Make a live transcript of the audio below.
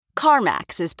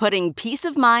CarMax is putting peace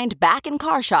of mind back in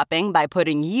car shopping by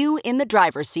putting you in the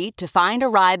driver's seat to find a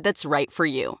ride that's right for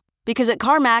you. Because at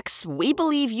CarMax, we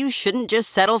believe you shouldn't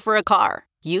just settle for a car.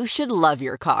 You should love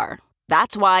your car.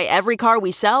 That's why every car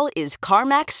we sell is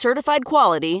CarMax certified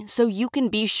quality, so you can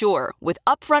be sure with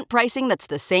upfront pricing that's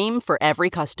the same for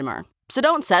every customer. So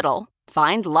don't settle.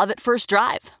 Find love at first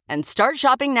drive and start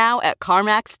shopping now at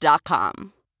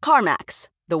CarMax.com. CarMax,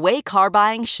 the way car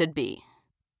buying should be.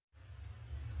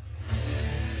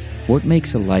 What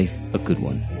makes a life a good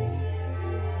one?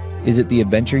 Is it the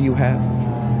adventure you have?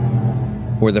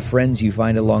 Or the friends you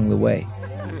find along the way?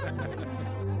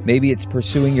 Maybe it's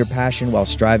pursuing your passion while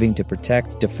striving to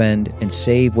protect, defend, and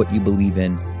save what you believe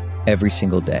in every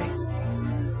single day.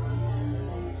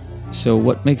 So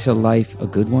what makes a life a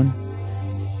good one?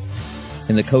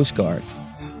 In the Coast Guard,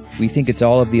 we think it's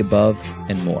all of the above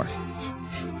and more.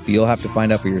 But you'll have to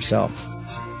find out for yourself.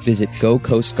 Visit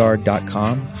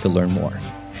gocoastguard.com to learn more.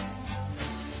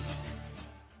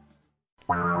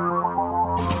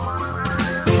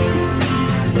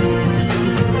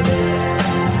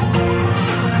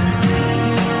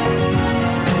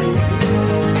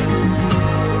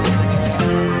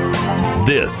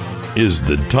 This is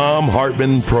the Thom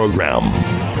Hartmann Program.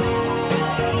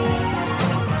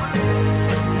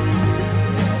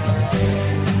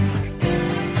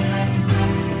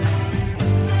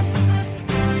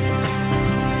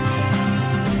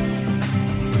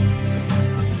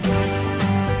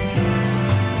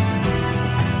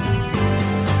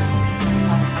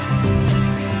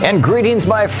 And greetings,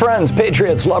 my friends,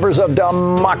 patriots, lovers of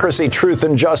democracy, truth,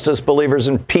 and justice, believers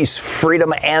in peace,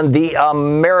 freedom, and the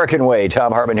American way.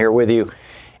 Thom Hartmann here with you.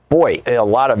 Boy, a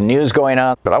lot of news going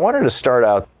on, but I wanted to start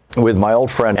out with my old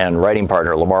friend and writing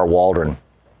partner, Lamar Waldron.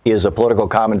 He is a political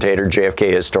commentator,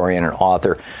 JFK historian, and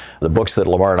author. The books that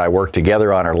Lamar and I worked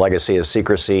together on are Legacy of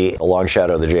Secrecy, A Long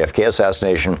Shadow of the JFK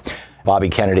Assassination, Bobby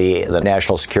Kennedy, The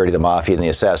National Security of the Mafia, and the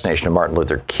Assassination of Martin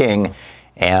Luther King.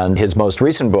 And his most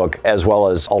recent book, as well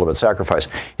as Ultimate Sacrifice,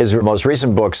 his most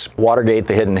recent books, Watergate,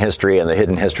 The Hidden History, and The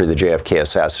Hidden History of the JFK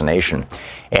Assassination.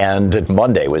 And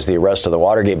Monday was the arrest of the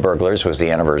Watergate burglars, was the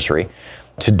anniversary.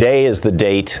 Today is the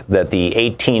date that the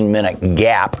 18-minute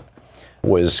gap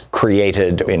was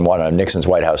created in one of Nixon's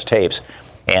White House tapes.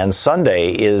 And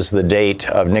Sunday is the date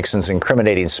of Nixon's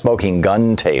incriminating smoking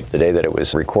gun tape, the day that it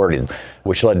was recorded,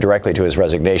 which led directly to his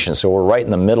resignation. So we're right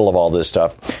in the middle of all this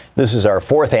stuff. This is our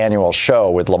fourth annual show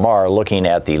with Lamar looking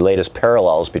at the latest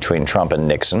parallels between Trump and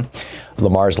Nixon.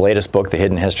 Lamar's latest book, The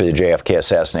Hidden History of the JFK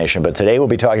Assassination. But today we'll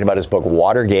be talking about his book,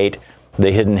 Watergate,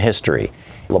 The Hidden History.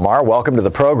 Lamar, welcome to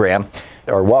the program,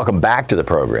 or welcome back to the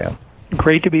program.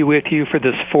 Great to be with you for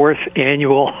this fourth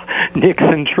annual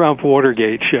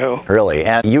Nixon-Trump-Watergate show. Really,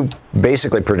 and you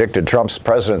basically predicted Trump's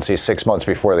presidency 6 months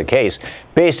before the case,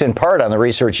 based in part on the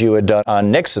research you had done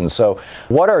on Nixon. So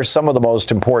what are some of the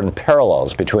most important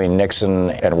parallels between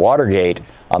Nixon and Watergate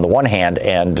on the one hand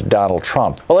and Donald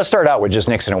Trump? Well, let's start out with just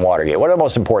Nixon and Watergate. What are the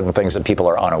most important things that people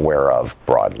are unaware of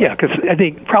broadly? Yeah, because I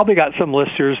think probably got some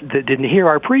listeners that didn't hear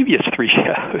our previous three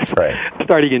shows, right,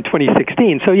 starting in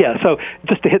 2016. So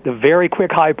just to hit the very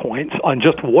quick high points on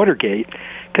just Watergate,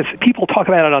 because people talk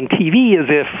about it on TV as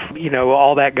if,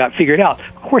 all that got figured out.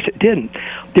 Of course it didn't.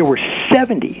 There were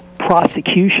 70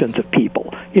 prosecutions of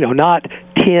people, not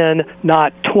 10,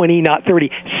 not 20, not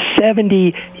 30,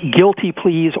 70 guilty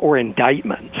pleas or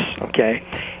indictments, okay?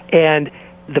 And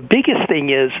the biggest thing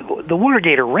is the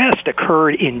Watergate arrest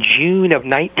occurred in June of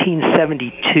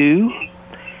 1972,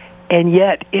 and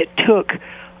yet it took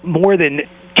more than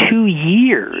 2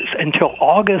 years until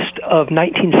August of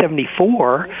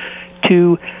 1974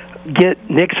 to get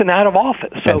Nixon out of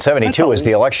office. So and 72 was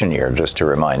the election year, just to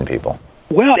remind people.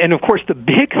 Well, and of course the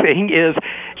big thing is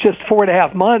just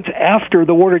 4.5 months after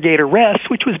the Watergate arrest,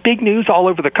 which was big news all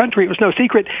over the country, it was no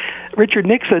secret, Richard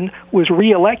Nixon was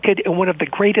reelected in one of the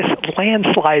greatest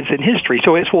landslides in history.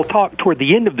 So as we'll talk toward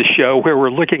the end of the show where we're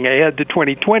looking ahead to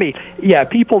 2020,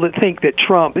 people that think that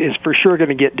Trump is for sure going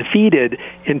to get defeated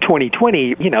in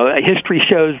 2020, history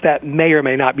shows that may or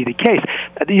may not be the case.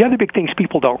 The other big things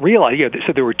people don't realize,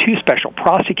 so there were two special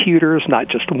prosecutors, not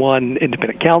just one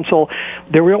independent counsel.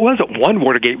 There wasn't one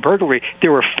Watergate burglary.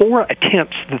 There were 4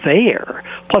 attempts there,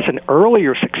 plus an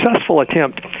earlier successful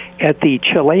attempt at the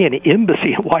Chilean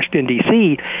embassy in Washington,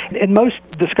 D.C. And most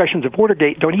discussions of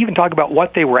Watergate don't even talk about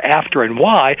what they were after and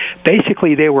why.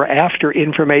 Basically, they were after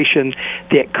information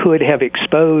that could have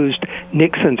exposed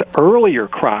Nixon's earlier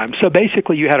crimes. So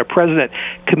basically, you had a president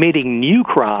committing new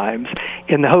crimes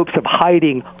in the hopes of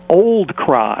hiding old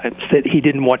crimes that he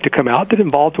didn't want to come out that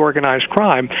involved organized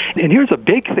crime. And here's a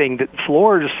big thing that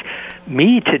floors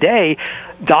me today.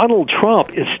 Donald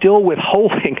Trump is still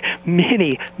withholding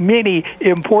many, many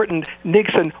important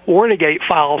Nixon-Watergate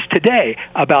files today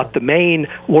about the main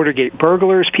Watergate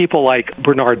burglars, people like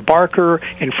Bernard Barker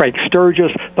and Frank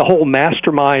Sturgis, the whole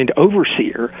mastermind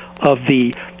overseer of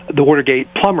the Watergate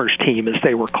plumbers team, as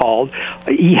they were called,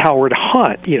 E. Howard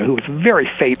Hunt, who was a very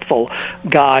faithful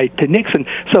guy to Nixon.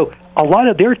 So a lot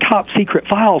of their top secret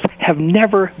files have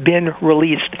never been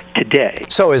released today.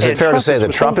 So is it fair to say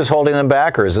that Trump is holding them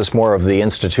back, or is this more of the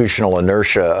institutional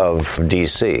inertia of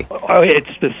D.C.? It's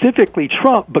specifically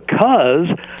Trump, because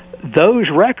those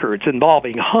records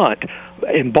involving Hunt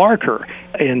and Barker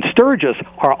and Sturgis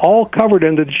are all covered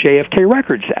under the JFK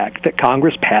Records Act that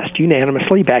Congress passed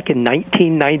unanimously back in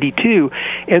 1992.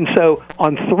 And so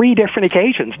on 3 different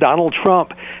occasions, Donald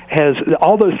Trump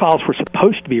all those files were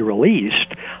supposed to be released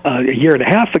a year and a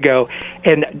half ago,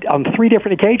 and on 3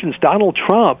 different occasions, Donald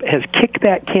Trump has kicked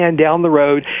that can down the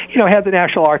road, had the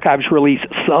National Archives release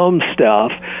some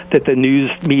stuff that the news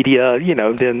media,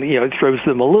 then, throws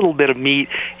them a little bit of meat,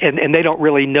 and they don't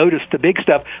really notice the big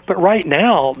stuff. But right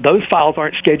now, those files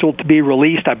aren't scheduled to be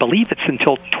released. I believe it's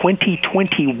until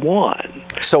 2021.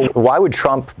 So why would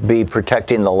Trump be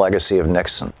protecting the legacy of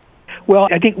Nixon? Well,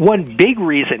 I think one big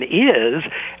reason is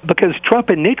because Trump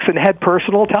and Nixon had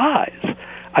personal ties.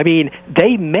 I mean,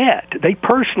 they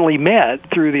personally met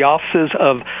through the offices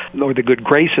or the good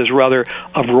graces, rather,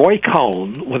 of Roy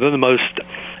Cohn, one of the most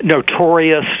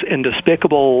notorious and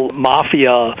despicable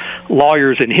mafia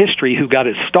lawyers in history, who got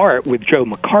his start with Joe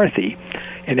McCarthy,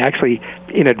 and actually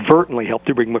inadvertently helped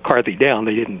to bring McCarthy down.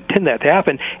 They didn't intend that to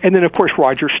happen. And then, of course,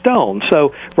 Roger Stone.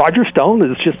 So Roger Stone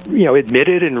has just,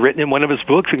 admitted and written in one of his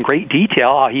books in great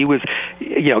detail how he was,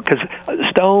 because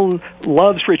Stone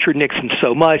loves Richard Nixon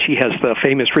so much. He has the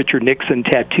famous Richard Nixon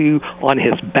tattoo on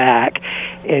his back.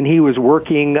 And he was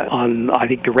working on, I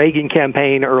think, the Reagan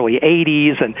campaign, early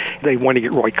 80s, and they wanted to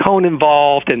get Roy Cohn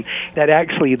involved. And that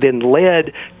actually then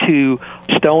led to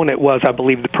Stone. It was, I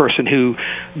believe, the person who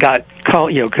got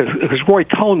Cohn, because Roy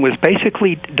Cohn was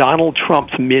basically Donald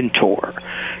Trump's mentor.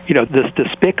 This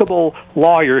despicable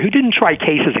lawyer who didn't try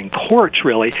cases in courts,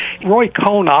 really. Roy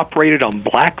Cohn operated on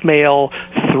blackmail,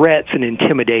 threats, and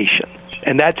intimidation.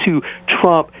 And that's who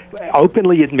Trump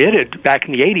openly admitted back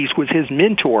in the 80s was his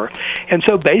mentor. And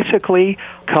so basically,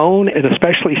 Cohn and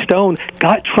especially Stone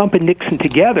got Trump and Nixon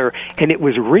together, and it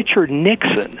was Richard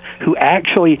Nixon who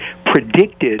actually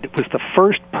was the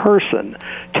first person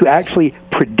to actually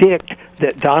predict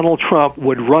that Donald Trump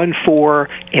would run for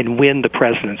and win the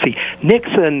presidency.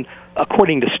 Nixon,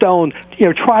 according to Stone,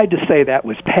 tried to say that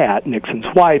was Pat, Nixon's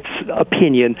wife's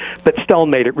opinion, but Stone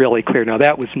made it really clear. Now,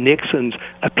 that was Nixon's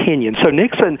opinion. So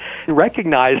Nixon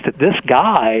recognized that this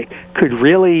guy could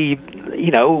really,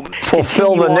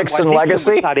 fulfill the Nixon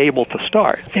legacy? Was not able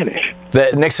to finish.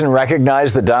 That Nixon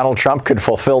recognized that Donald Trump could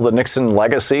fulfill the Nixon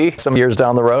legacy some years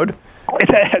down the road?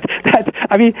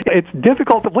 It's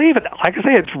difficult to believe it. Like I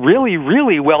say, it's really,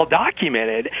 really well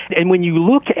documented. And when you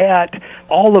look at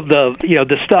all of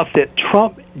the stuff that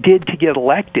Trump did to get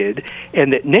elected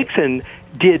and that Nixon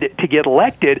did to get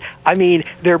elected,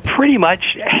 they're pretty much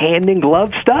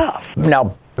hand-in-glove stuff.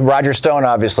 Now, Roger Stone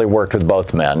obviously worked with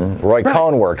both men. Roy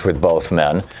Cohn worked with both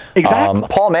men. Exactly.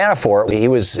 Paul Manafort,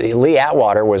 Lee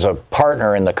Atwater was a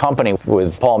partner in the company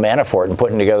with Paul Manafort in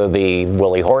putting together the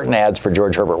Willie Horton ads for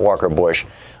George Herbert Walker Bush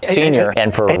Sr.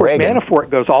 and for Reagan. Manafort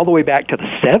goes all the way back to the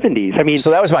 70s.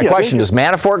 So that was my question. Does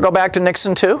Manafort go back to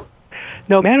Nixon too?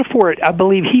 No, Manafort, I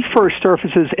believe he first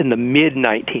surfaces in the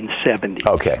mid-1970s.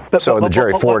 Okay, so in the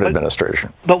Jerry Ford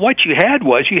administration. But what you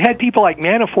had people like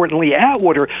Manafort and Lee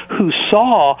Atwater who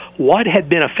saw what had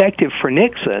been effective for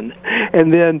Nixon,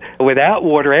 and then with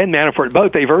Atwater and Manafort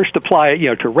both, they first apply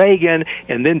it, to Reagan,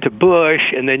 and then to Bush,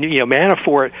 and then,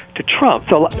 Manafort to Trump.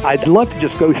 So I'd love to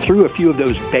just go through a few of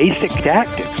those basic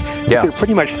tactics. Yeah. They're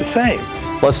pretty much the same.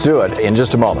 Let's do it in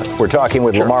just a moment. We're talking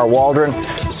with Lamar Waldron.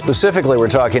 Specifically, we're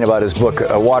talking about his book,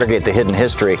 Watergate, The Hidden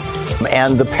History,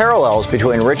 and the parallels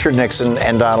between Richard Nixon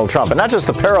and Donald Trump. And not just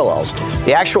the parallels,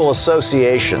 the actual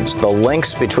associations, the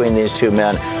links between these two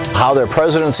men, how their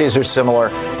presidencies are similar,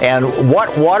 and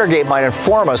what Watergate might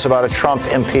inform us about a Trump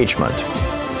impeachment.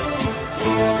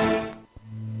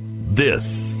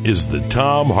 This is the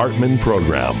Thom Hartmann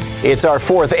Program. It's our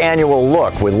 4th annual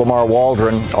look with Lamar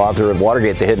Waldron, author of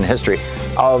Watergate, The Hidden History,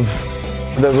 of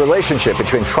the relationship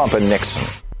between Trump and Nixon.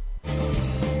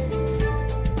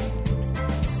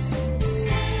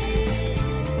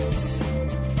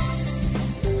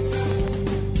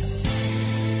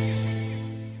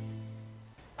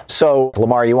 So,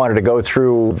 Lamar, you wanted to go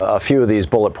through a few of these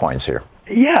bullet points here.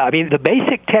 Yeah, I mean, the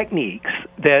basic techniques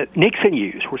that Nixon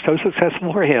used were so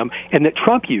successful for him, and that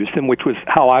Trump used them, which was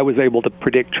how I was able to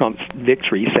predict Trump's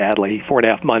victory, sadly,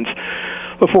 4.5 months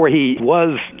before he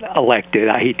was elected.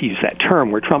 I hate to use that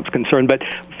term where Trump's concerned, but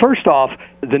first off,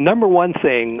 the number one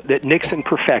thing that Nixon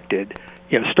perfected,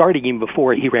 starting even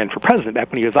before he ran for president,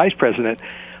 back when he was vice president,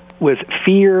 was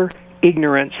fear,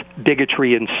 ignorance,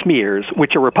 bigotry, and smears,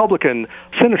 which a Republican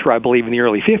senator, I believe, in the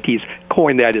early 50s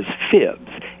coined that as fibs.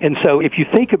 And so if you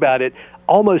think about it,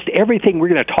 almost everything we're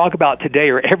going to talk about today,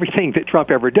 or everything that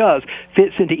Trump ever does,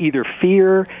 fits into either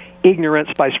fear, ignorance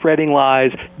by spreading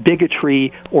lies,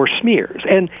 bigotry, or smears.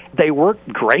 And they worked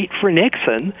great for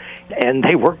Nixon, and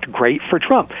they worked great for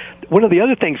Trump. One of the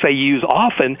other things they use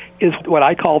often is what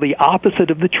I call the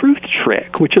opposite of the truth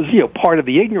trick, which is, part of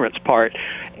the ignorance part.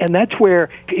 And that's where,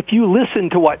 if you listen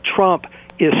to what Trump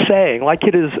is saying, like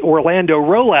it is Orlando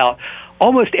rollout,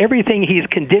 almost everything he's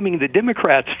condemning the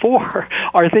Democrats for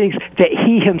are things that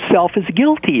he himself is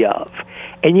guilty of.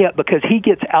 And yet, because he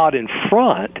gets out in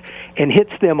front and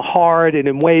hits them hard and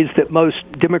in ways that most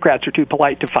Democrats are too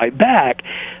polite to fight back,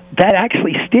 that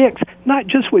actually sticks, not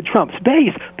just with Trump's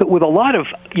base, but with a lot of,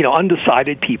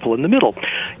 undecided people in the middle.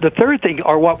 The third thing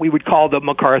are what we would call the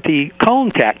McCarthy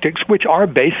cone tactics, which are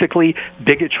basically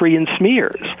bigotry and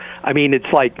smears. I mean,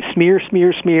 it's like smear,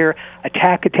 smear, smear,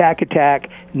 attack, attack, attack,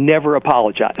 never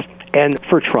apologize. And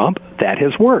for Trump, that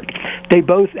has worked. They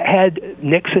both had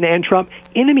Nixon and Trump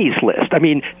enemies list. I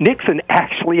mean, Nixon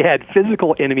actually had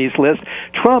physical enemies list.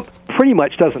 Trump pretty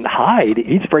much doesn't hide.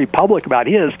 He's very public about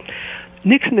his.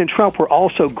 Nixon and Trump were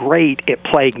also great at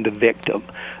playing the victim.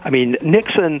 I mean,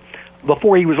 Nixon,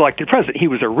 before he was elected president, he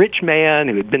was a rich man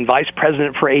who had been vice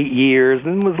president for 8 years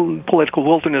and was in political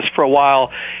wilderness for a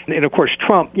while. And of course,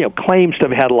 Trump, claims to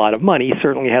have had a lot of money,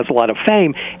 certainly has a lot of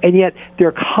fame, and yet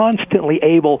they're constantly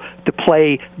able to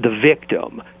play the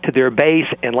victim to their base.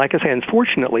 And like I say,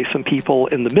 unfortunately, some people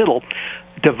in the middle.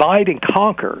 Divide and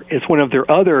conquer is one of their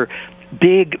other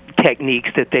big techniques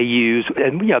that they use,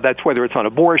 and that's whether it's on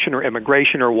abortion or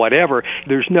immigration or whatever.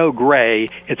 There's no gray.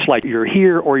 It's like you're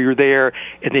here or you're there,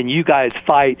 and then you guys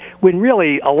fight, when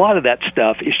really a lot of that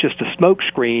stuff is just a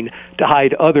smokescreen to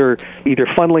hide other, either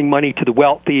funneling money to the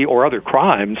wealthy or other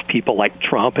crimes people like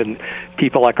Trump and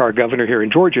people like our governor here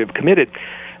in Georgia have committed.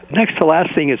 Next to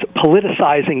last thing is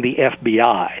politicizing the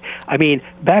FBI. I mean,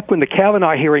 back when the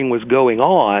Kavanaugh hearing was going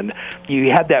on, you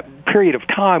had that period of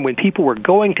time when people were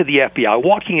going to the FBI,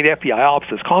 walking in FBI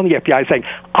offices, calling the FBI saying,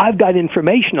 I've got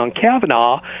information on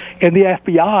Kavanaugh, and the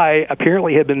FBI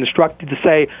apparently had been instructed to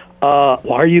say,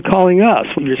 why are you calling us?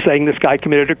 You're saying this guy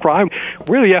committed a crime.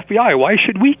 We're the FBI. Why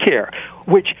should we care?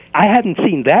 Which I hadn't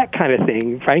seen that kind of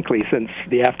thing, frankly, since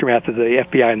the aftermath of the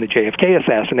FBI and the JFK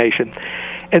assassination.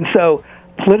 And so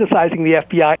politicizing the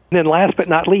FBI, and then last but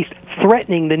not least,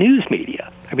 threatening the news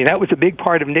media. I mean, that was a big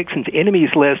part of Nixon's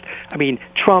enemies list. I mean,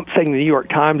 Trump saying the New York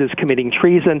Times is committing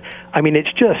treason. I mean,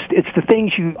 it's the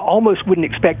things you almost wouldn't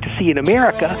expect to see in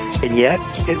America, and yet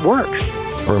it works.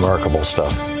 Remarkable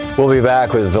stuff. We'll be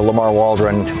back with Lamar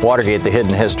Waldron. Watergate, The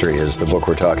Hidden History is the book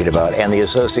we're talking about, and the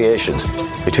associations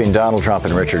between Donald Trump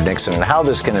and Richard Nixon, and how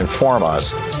this can inform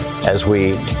us as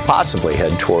we possibly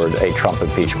head toward a Trump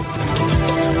impeachment.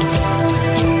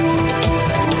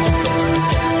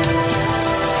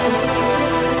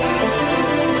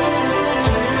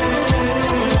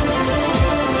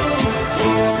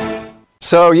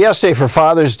 So yesterday for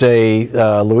Father's Day,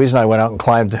 Louise and I went out and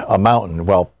climbed a mountain.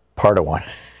 Well, part of one.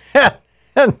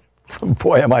 And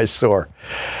boy, am I sore.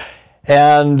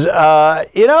 And, then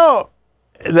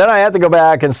I had to go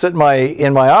back and sit in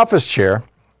my office chair.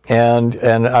 And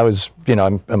I was,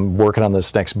 I'm working on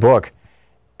this next book.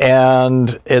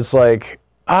 And it's like,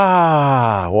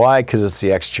 why? Because it's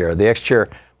the X chair. The X chair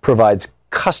provides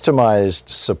customized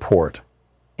support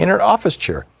in an office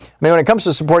chair. I mean, when it comes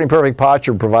to supporting perfect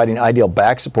posture, providing ideal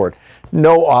back support,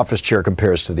 no office chair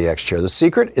compares to the X chair. The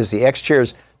secret is the X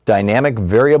chair's dynamic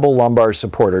variable lumbar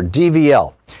support, or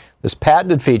DVL. This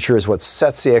patented feature is what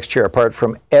sets the X chair apart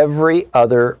from every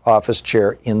other office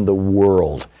chair in the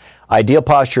world. Ideal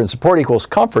posture and support equals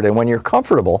comfort, and when you're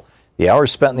comfortable, the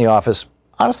hours spent in the office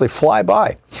honestly fly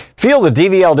by. Feel the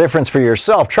DVL difference for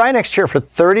yourself. Try an X-Chair for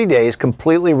 30 days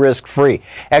completely risk-free.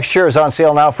 X-Chair is on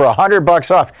sale now for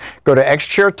 $100 off. Go to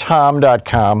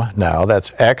xchairthom.com now. That's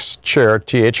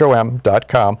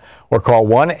xchairthom.com, or call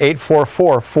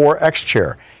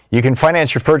 1-844-4XChair. You can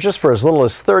finance your purchase for as little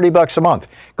as $30 a month.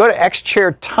 Go to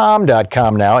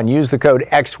xchairthom.com now and use the code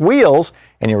XWheels,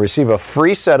 and you'll receive a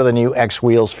free set of the new X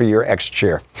Wheels for your X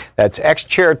Chair. That's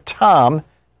xchairthom.com.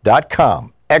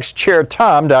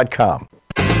 xchairthom.com.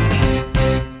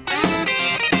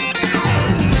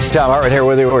 Thom Hartmann here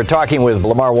with you. We're talking with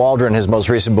Lamar Waldron, his most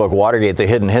recent book, Watergate, The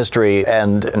Hidden History,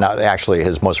 and not actually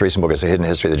his most recent book is The Hidden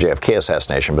History of the JFK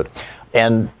assassination,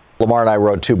 and Lamar and I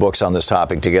wrote 2 books on this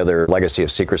topic together, Legacy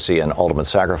of Secrecy and Ultimate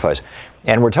Sacrifice.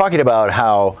 And we're talking about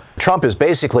how Trump is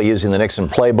basically using the Nixon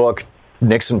playbook.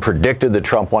 Nixon predicted that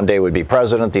Trump one day would be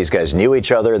president. These guys knew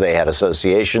each other. They had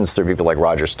associations through people like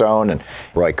Roger Stone and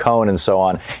Roy Cohn and so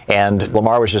on. And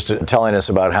Lamar was just telling us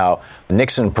about how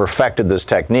Nixon perfected this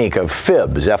technique of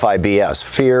FIBS, F-I-B-S,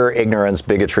 fear, ignorance,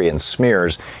 bigotry, and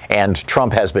smears. And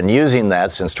Trump has been using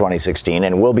that since 2016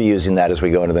 and will be using that as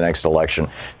we go into the next election.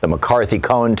 The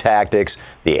McCarthy-Cohn tactics,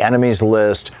 the enemies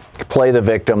list, play the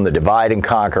victim, the divide and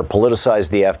conquer, politicize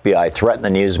the FBI, threaten the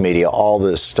news media, all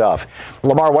this stuff.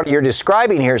 Lamar, what you're describing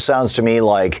here sounds to me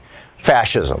like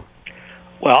fascism.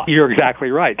 Well, you're exactly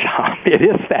right, Tom. It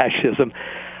is fascism.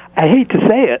 I hate to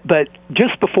say it, but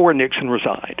just before Nixon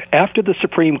resigned, after the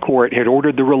Supreme Court had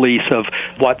ordered the release of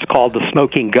what's called the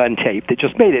smoking gun tape that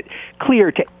just made it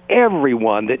clear to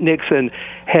everyone that Nixon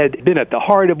had been at the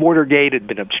heart of Watergate, had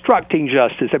been obstructing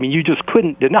justice. I mean, you just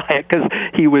couldn't deny it because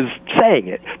he was saying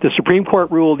it. The Supreme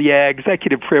Court ruled, yeah,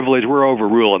 executive privilege, we're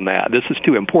overruling that. This is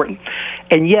too important.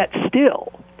 And yet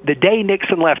still, the day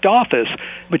Nixon left office,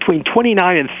 between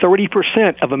 29 and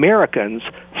 30% of Americans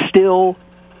still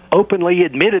openly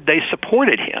admitted they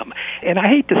supported him. And I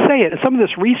hate to say it, some of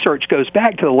this research goes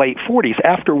back to the late 40s,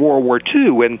 after World War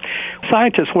II, when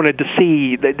scientists wanted to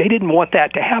see that they didn't want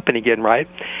that to happen again, right?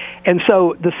 And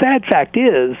so the sad fact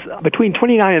is, between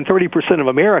 29 and 30% of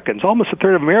Americans, almost a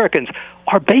third of Americans,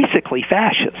 are basically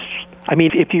fascists. I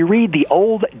mean, if you read the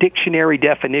old dictionary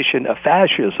definition of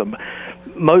fascism,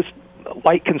 most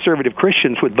white conservative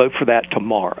Christians would vote for that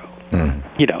tomorrow.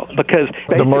 You know, because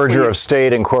the merger of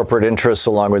state and corporate interests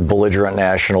along with belligerent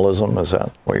nationalism, is that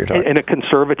what you're talking about? And a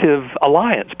conservative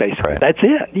alliance, basically. Right. That's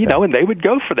it, you know, and they would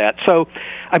go for that. So,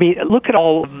 I mean, look at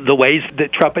all the ways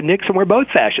that Trump and Nixon were both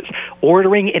fascists,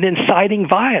 ordering and inciting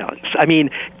violence. I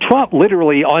mean, Trump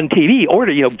literally on TV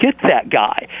ordered, you know, get that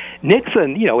guy.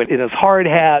 Nixon, you know, in his hard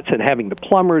hats and having the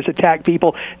plumbers attack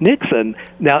people. Nixon,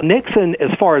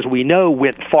 as far as we know,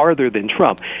 went farther than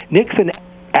Trump. Nixon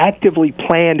actively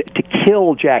planned to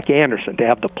kill Jack Anderson, to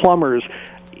have the plumbers...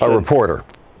 A reporter,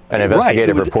 an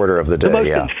investigative reporter of the day,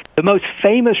 the most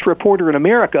famous reporter in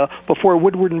America before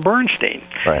Woodward and Bernstein.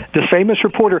 Right. The famous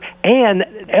reporter. And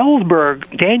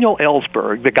Daniel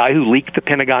Ellsberg, the guy who leaked the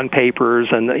Pentagon Papers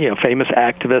and, you know, famous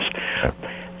activist... Right.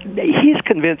 He's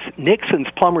convinced Nixon's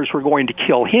plumbers were going to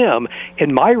kill him,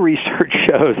 and my research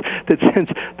shows that since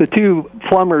the 2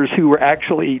 plumbers who were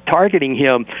actually targeting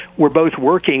him were both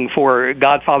working for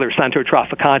Godfather Santo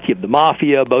Trafficante of the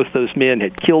Mafia, both those men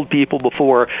had killed people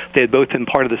before, they had both been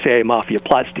part of the CIA Mafia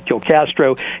plots to kill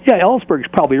Castro. Yeah, Ellsberg's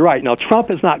probably right. Now, Trump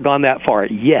has not gone that far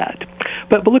yet.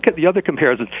 But look at the other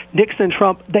comparisons. Nixon and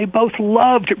Trump, they both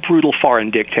loved brutal foreign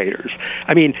dictators.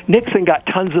 I mean, Nixon got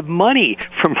tons of money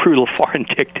from brutal foreign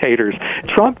dictators.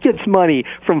 Trump gets money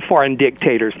from foreign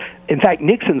dictators. In fact,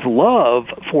 Nixon's love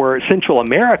for Central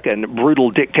American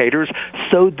brutal dictators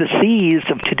sowed the seeds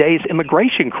of today's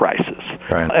immigration crisis.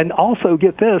 Right. And also,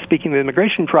 get this, speaking of the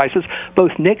immigration crisis,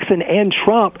 both Nixon and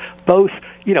Trump both,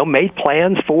 you know, made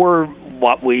plans for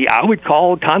what I would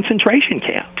call concentration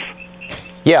camps.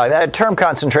 Yeah, that term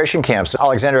concentration camps,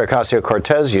 Alexandria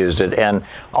Ocasio-Cortez used it, and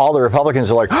all the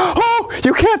Republicans are like, oh,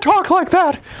 you can't talk like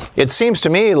that. It seems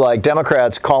to me like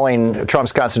Democrats calling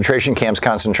Trump's concentration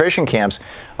camps,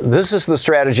 this is the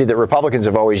strategy that Republicans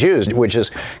have always used, which is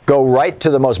go right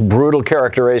to the most brutal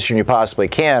characterization you possibly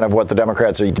can of what the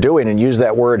Democrats are doing and use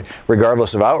that word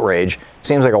regardless of outrage.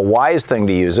 Seems like a wise thing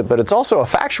to use it, but it's also a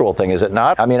factual thing, is it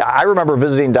not? I mean, I remember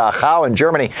visiting Dachau in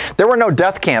Germany. There were no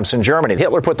death camps in Germany.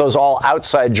 Hitler put those all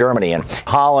outside Germany, and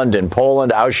Holland and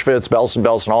Poland, Auschwitz,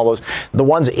 Belsen, all those. The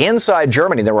ones inside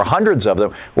Germany, there were hundreds of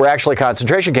them, were actually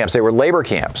concentration camps. They were labor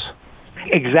camps.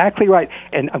 Exactly right.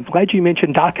 And I'm glad you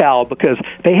mentioned Dachau, because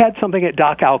they had something at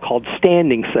Dachau called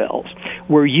standing cells,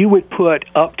 where you would put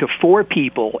up to 4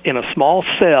 people in a small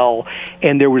cell,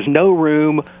 and there was no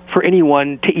room for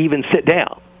anyone to even sit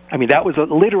down. I mean, that was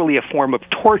literally a form of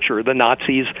torture the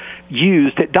Nazis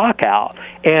used at Dachau.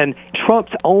 And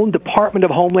Trump's own Department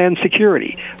of Homeland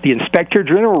Security, the Inspector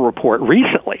General report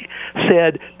recently,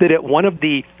 said that at one of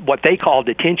the, what they call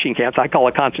detention camps, I call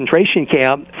a concentration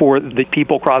camp for the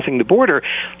people crossing the border,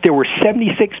 there were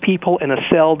 76 people in a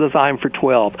cell designed for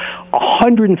 12,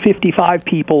 155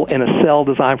 people in a cell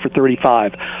designed for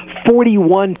 35,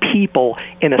 41 people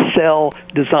in a cell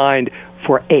designed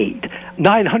for 8.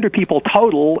 900 people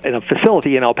total in a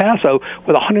facility in El Paso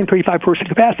with 135-person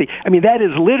capacity. I mean, that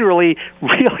is literally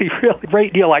really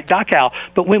great deal like Dachau.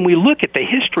 But when we look at the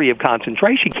history of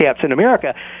concentration camps in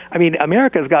America, I mean,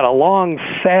 America's got a long,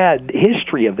 sad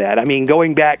history of that. I mean,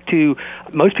 going back to,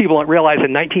 most people don't realize,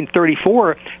 in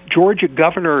 1934, Georgia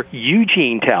Governor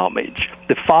Eugene Talmadge,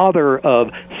 the father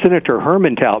of Senator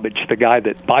Herman Talmadge, the guy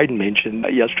that Biden mentioned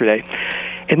yesterday,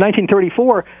 in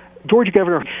 1934, Georgia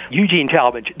Governor Eugene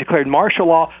Talmadge declared martial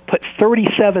law, put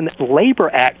 37 labor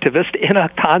activists in a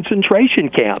concentration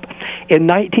camp. In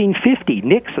 1950,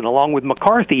 Nixon, along with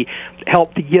McCarthy,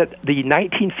 helped to get the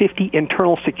 1950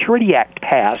 Internal Security Act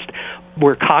passed,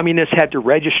 where communists had to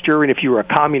register, and if you were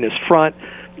a Communist Front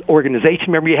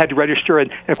organization member, you had to register,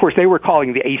 and of course they were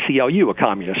calling the ACLU a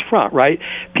Communist Front, right?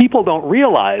 People don't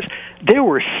realize there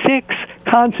were 6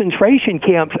 concentration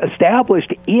camps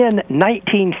established in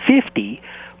 1950,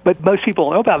 but most people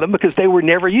don't know about them because they were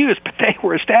never used, but they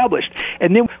were established.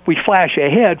 And then we flash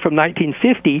ahead from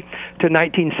 1950 to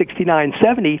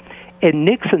 1969-70, and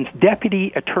Nixon's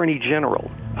Deputy Attorney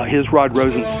General, his Rod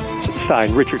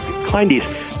Rosenstein, Richard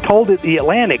Kleindienst, told The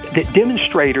Atlantic that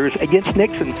demonstrators against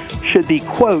Nixon should be,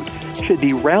 quote, should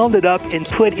be rounded up and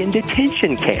put in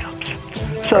detention camps.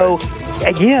 So,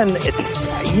 again,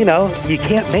 it's, you know, you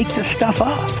can't make this stuff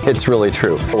up. It's really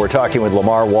true. We're talking with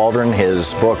Lamar Waldron,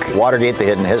 his book, Watergate, The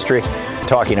Hidden History,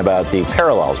 talking about the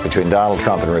parallels between Donald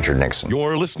Trump and Richard Nixon.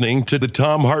 You're listening to the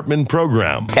Thom Hartmann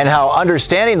Program. And how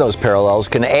understanding those parallels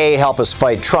can A, help us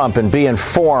fight Trump, and B,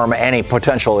 inform any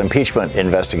potential impeachment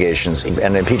investigations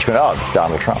and impeachment of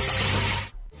Donald Trump.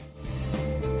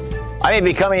 I may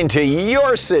be coming to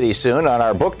your city soon on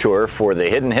our book tour for The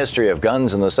Hidden History of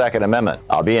Guns and the Second Amendment.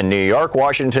 I'll be in New York,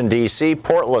 Washington, D.C.,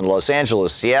 Portland, Los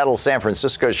Angeles, Seattle, San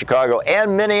Francisco, Chicago,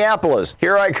 and Minneapolis.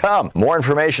 Here I come. More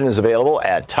information is available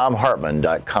at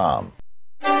thomhartmann.com.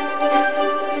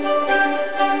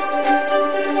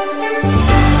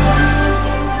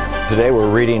 Today we're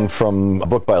reading from a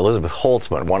book by Elizabeth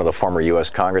Holtzman, one of the former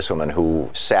U.S. congresswomen who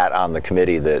sat on the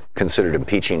committee that considered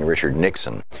impeaching Richard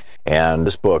Nixon. And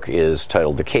this book is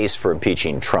titled The Case for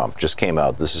Impeaching Trump. Just came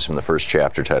out. This is from the first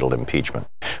chapter titled Impeachment.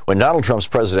 When Donald Trump's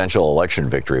presidential election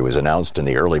victory was announced in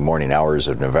the early morning hours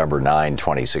of November 9,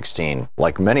 2016,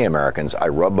 like many Americans, I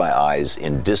rubbed my eyes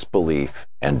in disbelief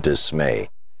and dismay.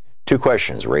 2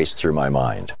 questions raced through my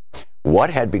mind. What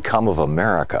had become of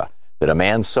America that a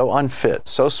man so unfit,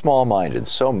 so small-minded,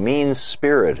 so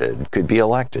mean-spirited could be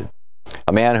elected?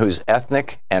 A man whose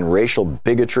ethnic and racial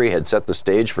bigotry had set the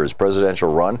stage for his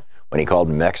presidential run when he called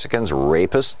Mexicans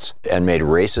rapists and made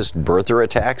racist birther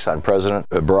attacks on President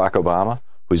Barack Obama,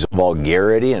 whose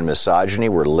vulgarity and misogyny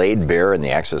were laid bare in the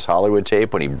Access Hollywood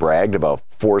tape when he bragged about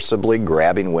forcibly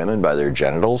grabbing women by their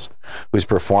genitals, whose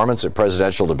performance at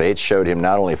presidential debates showed him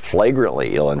not only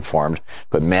flagrantly ill-informed,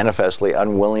 but manifestly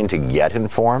unwilling to get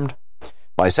informed?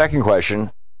 My second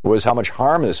question was how much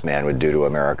harm this man would do to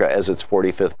America as its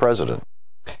 45th president.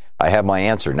 I have my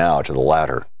answer now to the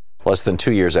latter, less than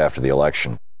 2 years after the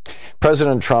election.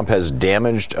 President Trump has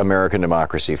damaged American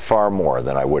democracy far more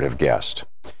than I would have guessed.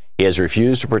 He has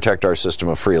refused to protect our system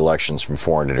of free elections from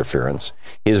foreign interference.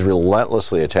 He has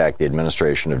relentlessly attacked the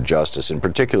administration of justice, in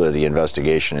particular the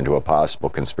investigation into a possible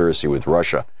conspiracy with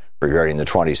Russia regarding the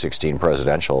 2016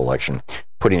 presidential election,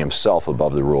 putting himself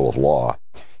above the rule of law.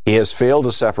 He has failed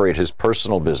to separate his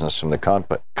personal business from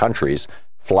the country's,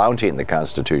 flaunting the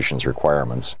Constitution's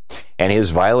requirements. And he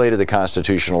has violated the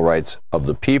constitutional rights of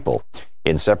the people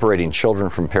in separating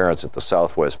children from parents at the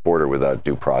southwest border without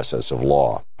due process of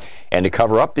law. And to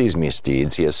cover up these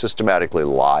misdeeds, he has systematically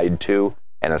lied to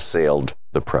and assailed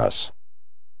the press.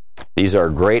 These are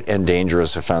great and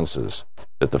dangerous offenses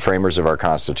that the framers of our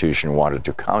Constitution wanted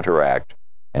to counteract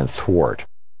and thwart.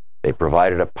 They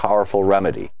provided a powerful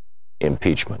remedy: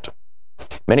 impeachment.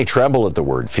 Many tremble at the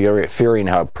word, fearing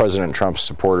how President Trump's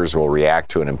supporters will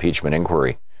react to an impeachment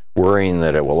inquiry, worrying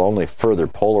that it will only further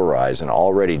polarize an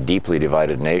already deeply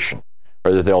divided nation,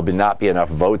 or that there will not be enough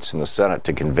votes in the Senate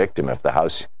to convict him if the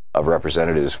House of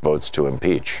Representatives votes to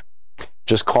impeach.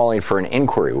 Just calling for an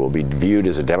inquiry will be viewed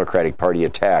as a Democratic Party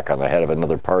attack on the head of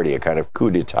another party, a kind of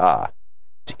coup d'etat.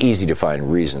 It's easy to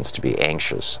find reasons to be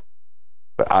anxious,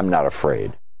 but I'm not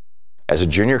afraid. As a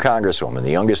junior congresswoman,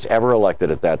 the youngest ever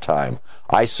elected at that time,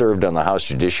 I served on the House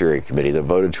Judiciary Committee that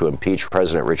voted to impeach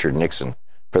President Richard Nixon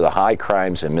for the high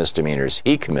crimes and misdemeanors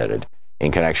he committed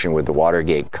in connection with the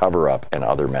Watergate cover-up and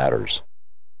other matters.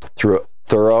 Through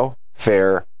thorough,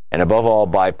 fair, and above all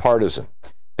bipartisan,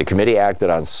 the committee acted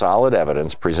on solid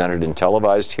evidence presented in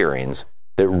televised hearings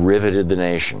that riveted the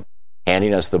nation,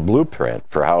 handing us the blueprint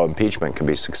for how impeachment can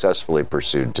be successfully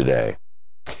pursued today.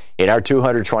 In our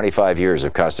 225 years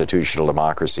of constitutional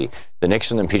democracy, the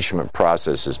Nixon impeachment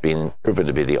process has been proven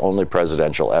to be the only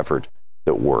presidential effort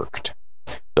that worked.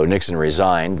 Though Nixon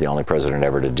resigned, the only president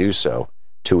ever to do so,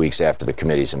 2 weeks after the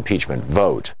committee's impeachment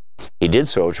vote, he did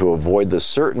so to avoid the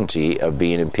certainty of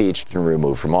being impeached and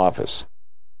removed from office.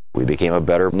 We became a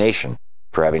better nation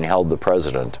for having held the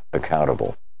president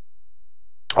accountable.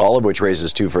 All of which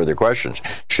raises two further questions.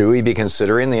 Should we be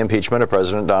considering the impeachment of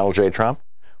President Donald J. Trump?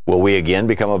 Will we again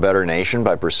become a better nation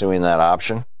by pursuing that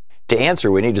option? To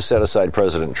answer, we need to set aside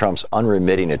President Trump's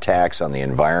unremitting attacks on the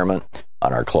environment,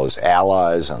 on our close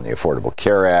allies, on the Affordable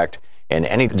Care Act, and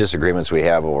any disagreements we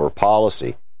have over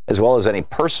policy, as well as any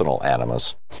personal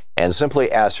animus, and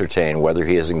simply ascertain whether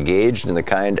he has engaged in the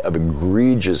kind of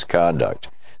egregious conduct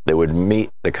that would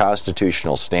meet the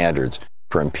constitutional standards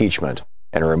for impeachment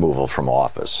and removal from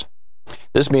office.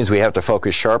 This means we have to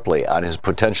focus sharply on his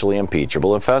potentially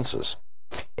impeachable offenses.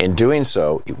 In doing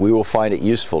so, we will find it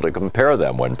useful to compare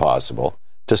them, when possible,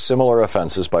 to similar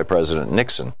offenses by President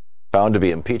Nixon, found to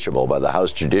be impeachable by the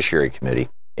House Judiciary Committee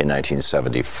in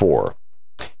 1974.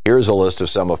 Here's a list of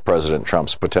some of President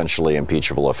Trump's potentially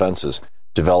impeachable offenses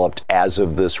developed as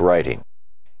of this writing.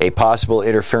 A possible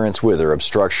interference with or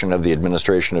obstruction of the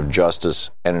administration of justice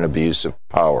and an abuse of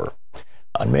power.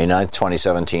 On May 9,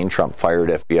 2017, Trump fired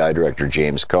FBI Director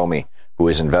James Comey, who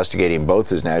is investigating both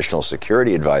his national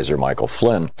security advisor, Michael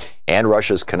Flynn, and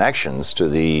Russia's connections to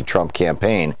the Trump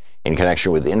campaign in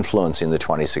connection with influencing the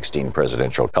 2016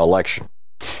 presidential election.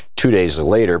 2 days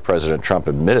later, President Trump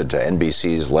admitted to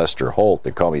NBC's Lester Holt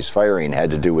that Comey's firing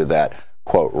had to do with that,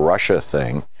 quote, Russia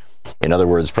thing. In other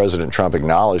words, President Trump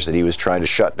acknowledged that he was trying to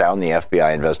shut down the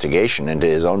FBI investigation into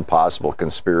his own possible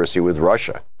conspiracy with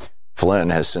Russia. Flynn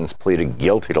has since pleaded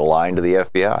guilty to lying to the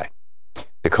FBI.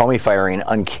 The Comey firing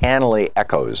uncannily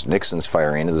echoes Nixon's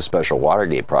firing of the special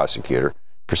Watergate prosecutor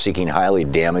for seeking highly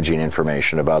damaging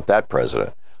information about that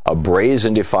president, a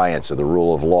brazen defiance of the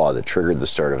rule of law that triggered the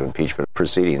start of impeachment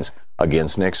proceedings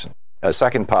against Nixon. A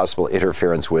second possible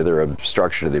interference with or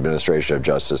obstruction of the administration of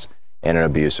justice and an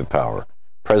abuse of power.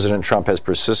 President Trump has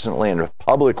persistently and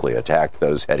publicly attacked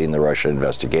those heading the Russia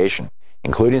investigation,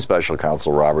 including Special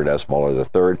Counsel Robert S. Mueller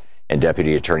III and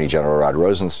Deputy Attorney General Rod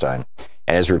Rosenstein,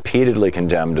 and has repeatedly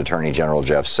condemned Attorney General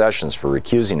Jeff Sessions for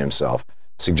recusing himself,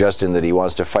 suggesting that he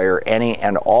wants to fire any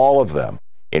and all of them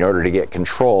in order to get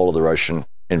control of the Russian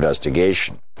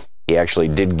investigation. He actually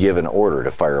did give an order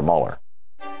to fire Mueller.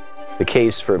 The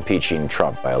Case for Impeaching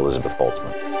Trump by Elizabeth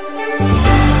Holtzman.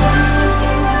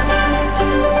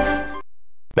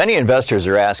 Many investors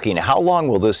are asking, how long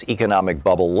will this economic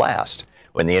bubble last?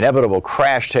 When the inevitable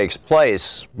crash takes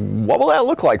place, what will that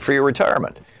look like for your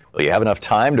retirement? Will you have enough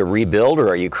time to rebuild, or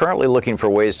are you currently looking for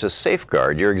ways to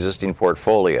safeguard your existing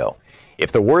portfolio?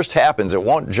 If the worst happens, it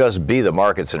won't just be the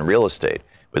markets and real estate.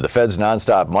 With the Fed's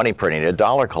nonstop money printing, a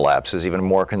dollar collapse is even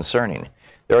more concerning.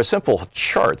 There are simple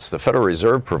charts the Federal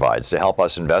Reserve provides to help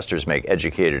us investors make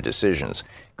educated decisions.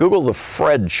 Google the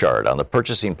Fred chart on the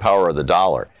purchasing power of the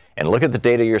dollar and look at the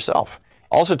data yourself.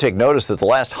 Also take notice that the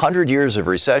last 100 years of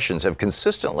recessions have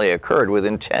consistently occurred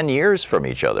within 10 years from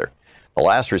each other. The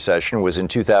last recession was in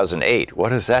 2008. What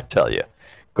does that tell you?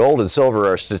 Gold and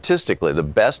silver are statistically the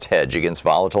best hedge against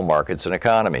volatile markets and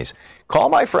economies. Call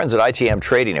my friends at ITM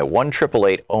Trading at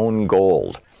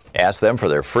 1-888-OWN-GOLD. Ask them for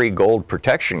their free gold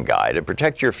protection guide and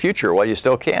protect your future while you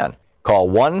still can. Call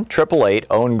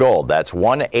 1-888-OWN-GOLD. That's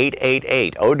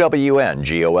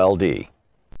 1-888-OWN-GOLD.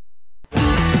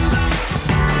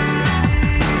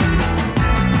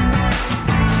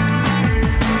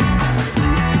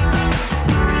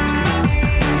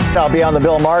 I'll be on the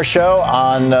Bill Maher Show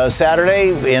on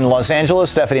Saturday in Los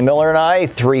Angeles. Stephanie Miller and I,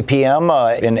 3 p.m.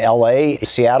 In L.A.,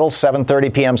 Seattle,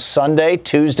 7:30 p.m. Sunday.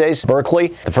 Tuesdays, Berkeley,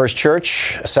 the First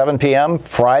Church, 7 p.m.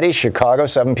 Friday, Chicago,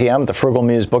 7 p.m. at the Frugal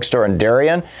Muse Bookstore in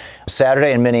Darien.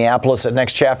 Saturday in Minneapolis at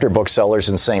Next Chapter Booksellers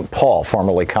in St. Paul,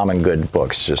 formerly Common Good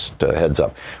Books. Just heads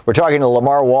up. We're talking to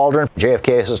Lamar Waldron,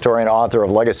 JFK historian, author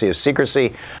of Legacy of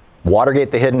Secrecy, Watergate,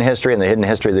 the Hidden History, and the Hidden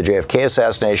History of the JFK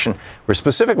Assassination. We're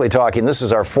specifically talking, this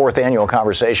is our fourth annual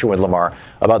conversation with Lamar,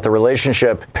 about the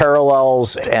relationship,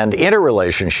 parallels, and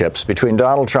interrelationships between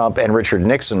Donald Trump and Richard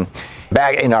Nixon.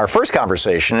 Back in our first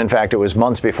conversation, in fact, it was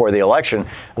months before the election,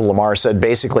 Lamar said,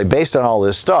 basically, based on all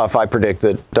this stuff, I predict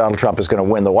that Donald Trump is going to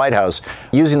win the White House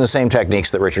using the same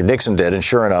techniques that Richard Nixon did. And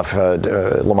sure enough,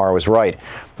 Lamar was right.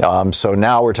 So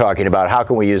now we're talking about how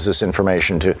can we use this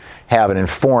information to have an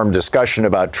informed discussion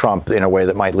about Trump in a way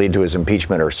that might lead to his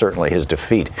impeachment or certainly his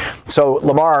defeat. So,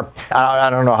 Lamar, I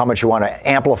don't know how much you want to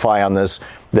amplify on this,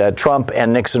 that Trump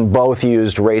and Nixon both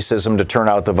used racism to turn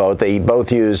out the vote. They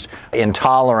both used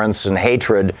intolerance and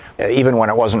hatred, even when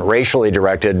it wasn't racially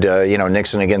directed,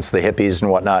 Nixon against the hippies and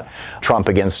whatnot, Trump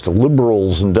against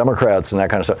liberals and Democrats and that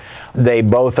kind of stuff. They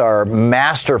both are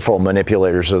masterful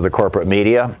manipulators of the corporate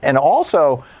media. And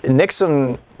also,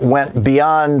 Nixon went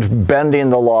beyond bending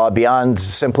the law, beyond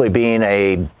simply being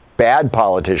a bad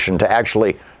politician, to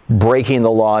actually breaking the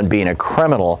law and being a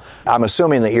criminal. I'm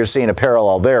assuming that you're seeing a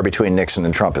parallel there between Nixon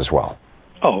and Trump as well.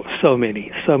 Oh, so many.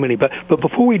 But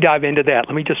before we dive into that,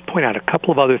 let me just point out a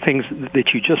couple of other things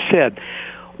that you just said.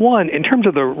 One, in terms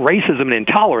of the racism and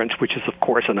intolerance, which is, of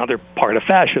course, another part of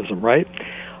fascism, right?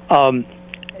 The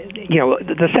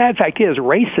sad fact is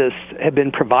racists have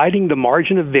been providing the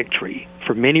margin of victory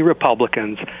for many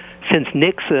Republicans since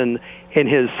Nixon in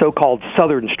his so-called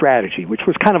Southern strategy, which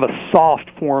was kind of a soft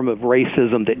form of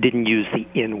racism that didn't use the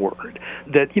N-word,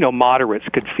 that, moderates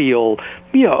could feel,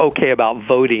 okay about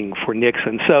voting for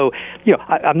Nixon. So,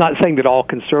 I'm not saying that all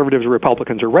conservatives or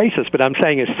Republicans are racist, but I'm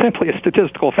saying it's simply a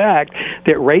statistical fact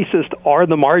that racists are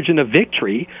the margin of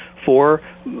victory for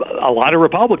a lot of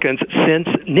Republicans since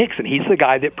Nixon. He's the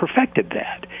guy that perfected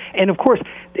that. And, of course,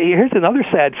 here's another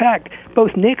sad fact.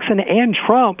 Both Nixon and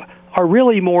Trump are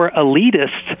really more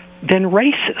elitist than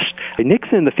racist.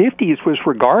 Nixon in the 50s was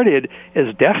regarded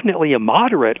as definitely a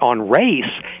moderate on race,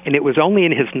 and it was only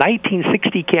in his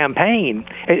 1960 campaign.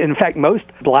 In fact, most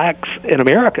blacks in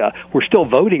America were still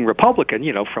voting Republican,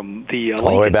 from the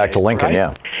all the way back to Lincoln, right?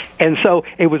 Yeah. And so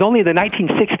it was only the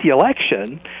 1960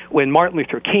 election when Martin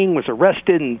Luther King was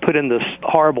arrested and put in this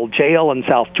horrible jail in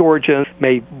South Georgia,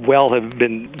 may well have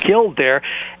been killed there,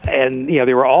 and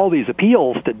there were all these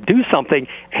appeals to do something,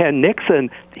 and Nixon,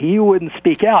 he wouldn't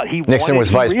speak out. Nixon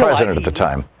was vice president at the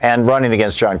time and running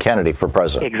against John Kennedy for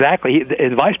president. Exactly.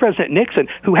 Vice President Nixon,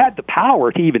 who had the power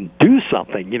to even do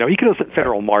something. He could have sent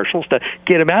federal marshals to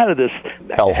get him out of this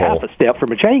half a step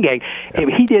from a chain gang. Yeah.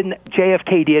 He didn't.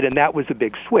 JFK did, and that was a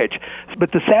big switch.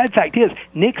 But the sad fact is,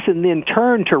 Nixon then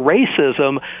turned to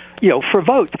racism, for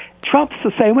votes. Trump's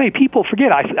the same way. People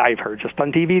forget. I heard just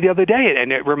on TV the other day,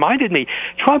 and it reminded me,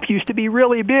 Trump used to be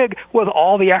really big with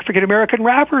all the African-American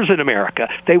rappers in America.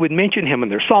 They would mention him in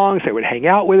their songs. They would hang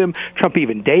out with him. Trump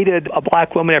even dated a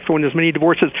black woman after one of his many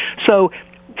divorces. So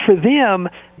for them,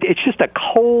 it's just a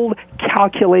cold,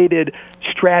 calculated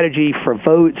strategy for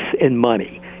votes and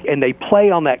money. And they play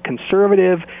on that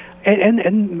conservative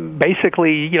and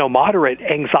basically, moderate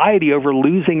anxiety over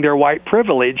losing their white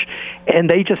privilege, and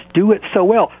they just do it so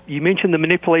well. You mentioned the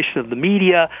manipulation of the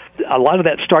media. A lot of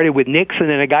that started with Nixon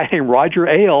and a guy named Roger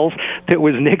Ailes that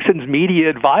was Nixon's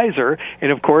media advisor,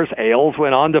 and of course, Ailes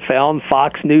went on to found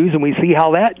Fox News, and we see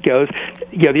how that goes.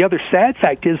 The other sad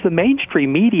fact is the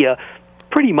mainstream media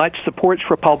pretty much supports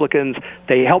Republicans.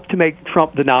 They help to make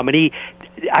Trump the nominee.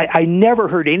 I never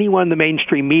heard anyone in the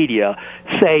mainstream media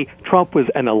say Trump was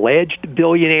an alleged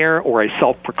billionaire or a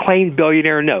self-proclaimed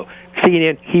billionaire. No.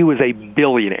 CNN, he was a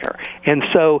billionaire. And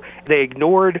so they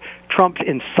ignored Trump's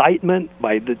incitement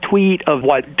by the tweet of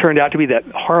what turned out to be that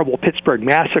horrible Pittsburgh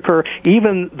massacre.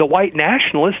 Even the white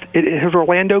nationalist at his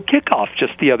Orlando kickoff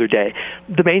just the other day.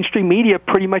 The mainstream media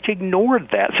pretty much ignored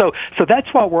that. So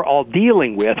that's what we're all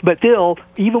dealing with. But still,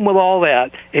 even with all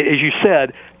that, as you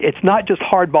said, it's not just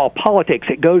hardball politics.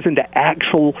 It goes into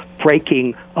actual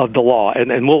breaking of the law.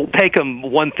 And we'll take them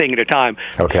one thing at a time,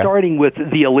 starting with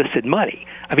the illicit money.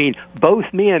 I mean, both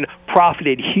men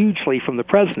profited hugely from the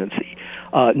presidency.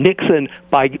 Nixon,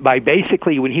 by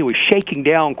basically when he was shaking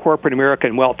down corporate America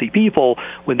and wealthy people,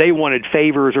 when they wanted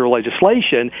favors or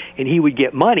legislation, and he would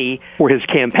get money for his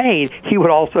campaign, he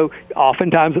would also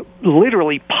oftentimes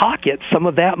literally pocket some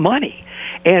of that money.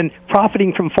 And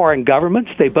profiting from foreign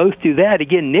governments, they both do that.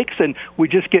 Again, Nixon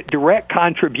would just get direct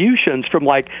contributions from,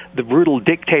 like, the brutal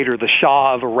dictator, the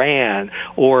Shah of Iran,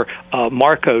 or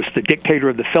Marcos, the dictator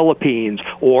of the Philippines,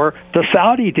 or the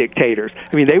Saudi dictators.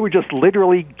 I mean, they would just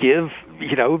literally give,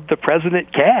 the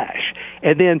president cash.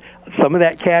 And then some of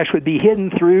that cash would be hidden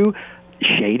through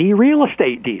shady real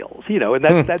estate deals, and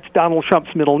that's Donald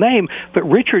Trump's middle name. But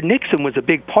Richard Nixon was a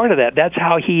big part of that. That's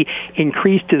how he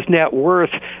increased his net worth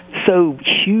so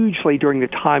hugely during the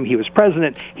time he was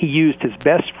president. He used his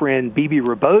best friend, Bibi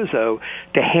Rebozo,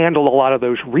 to handle a lot of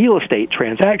those real estate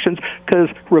transactions because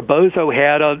Rebozo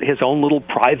had his own little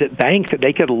private bank that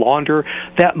they could launder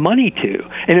that money to.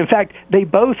 And in fact, they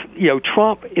both,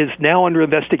 Trump is now under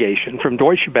investigation from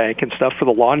Deutsche Bank and stuff for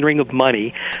the laundering of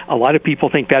money. A lot of people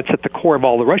think that's at the core before of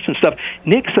all the Russian stuff.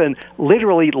 Nixon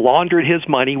literally laundered his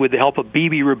money with the help of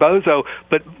Bibi Rebozo.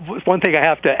 But one thing I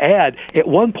have to add, at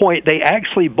one point they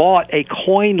actually bought a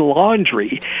coin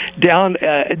laundry down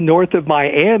north of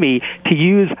Miami to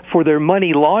use for their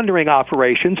money laundering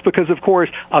operations because, of course,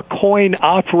 a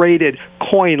coin-operated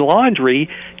coin laundry,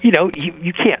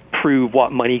 you can't prove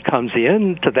what money comes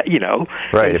in to that,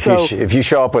 Right. If you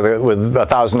show up with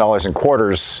 $1,000 in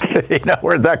quarters,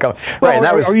 where'd that come? Well,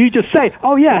 right. Or you just say,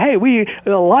 oh yeah, hey, a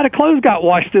lot of clothes got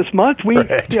washed this month. We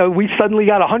suddenly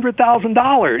got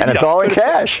 $100,000, and it's all in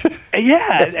cash.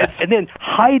 Yeah, and then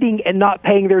hiding and not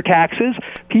paying their taxes.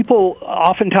 People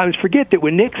oftentimes forget that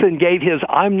when Nixon gave his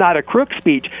 "I'm not a crook"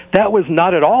 speech, that was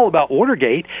not at all about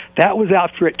Watergate. That was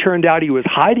after it turned out he was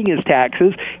hiding his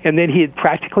taxes, and then he had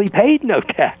practically paid no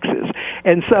taxes.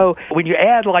 And so when you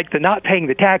add like the not paying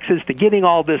the taxes to getting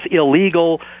all this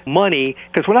illegal money,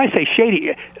 because when I say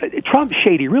shady, Trump's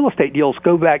shady real estate deals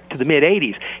go back to the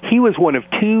mid-'80s. He was one of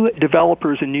 2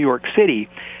 developers in New York City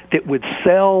that would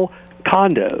sell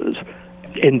condos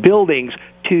and buildings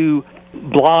to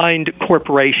blind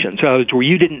corporations, where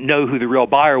you didn't know who the real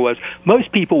buyer was. Most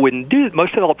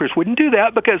developers wouldn't do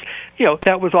that because,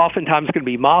 that was oftentimes going to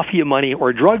be mafia money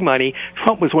or drug money.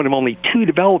 Trump was one of only 2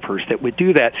 developers that would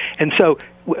do that. And so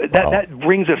that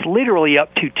brings us literally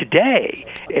up to today,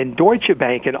 and Deutsche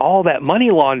Bank and all that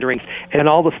money laundering and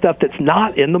all the stuff that's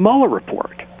not in the Mueller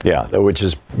report. Yeah, which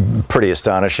is pretty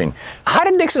astonishing. How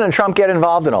did Nixon and Trump get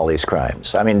involved in all these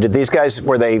crimes? I mean,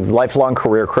 were they lifelong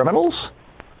career criminals?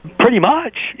 Pretty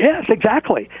much, yes,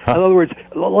 exactly. In other words,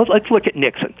 let's look at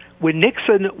Nixon. When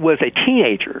Nixon was a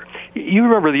teenager, you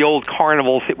remember the old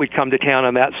carnivals that would come to town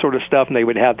and that sort of stuff, and they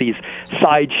would have these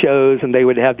sideshows, and they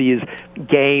would have these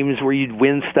games where you'd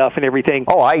win stuff and everything.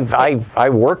 Oh, I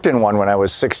worked in one when I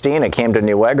was 16. I came to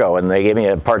Newego, and they gave me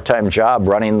a part-time job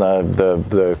running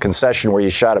the concession where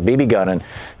you shot a BB gun,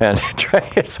 and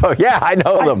so yeah, I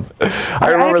know them.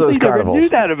 I remember those carnivals. I knew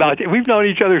that about you. We've known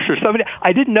each other for so many.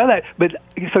 I didn't know that, but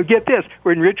so get this: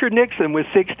 when Richard Nixon was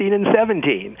 16 and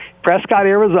 17, Prescott,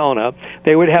 Arizona,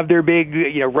 they would have their big,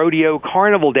 rodeo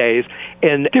carnival days,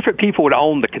 and different people would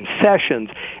own the concessions.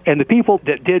 And the people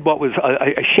that did what was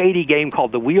a shady game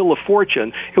called the Wheel of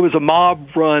Fortune, it was a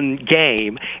mob-run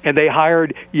game, and they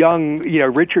hired young,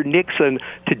 Richard Nixon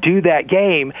to do that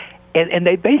game, and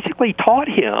they basically taught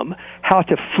him how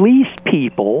to fleece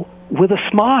people with a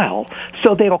smile,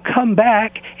 so they'll come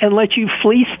back and let you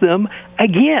fleece them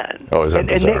again. Oh, is that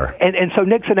bizarre? And so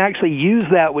Nixon actually used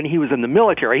that when he was in the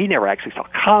military. He never actually saw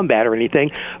combat or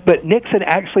anything, but Nixon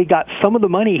actually got some of the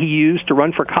money he used to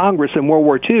run for Congress in World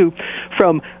War II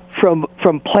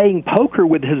from playing poker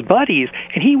with his buddies,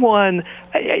 and he won.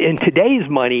 In today's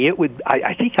money, it would.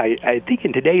 I think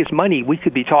in today's money, we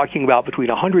could be talking about between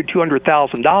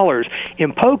 $100,000-$200,000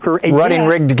 in poker. And running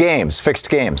rigged games, fixed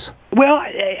games. Well,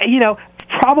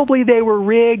 probably they were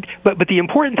rigged, but the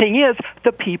important thing is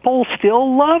the people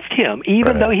still loved him,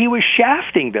 even though he was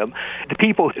shafting them. The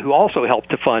people who also helped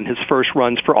to fund his first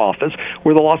runs for office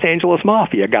were the Los Angeles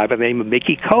Mafia, a guy by the name of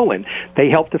Mickey Cohen. They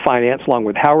helped to finance, along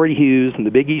with Howard Hughes and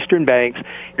the big Eastern banks,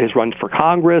 his run for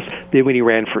Congress, then when he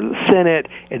ran for the Senate,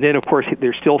 and then, of course,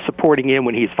 they're still supporting him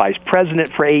when he's vice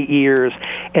president for 8 years.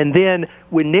 And then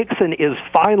when Nixon is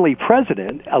finally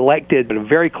president, elected in a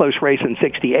very close race in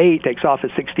 68, takes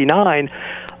office 69,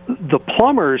 the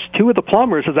plumbers, 2 of the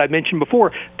plumbers, as I mentioned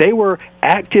before, they were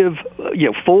active,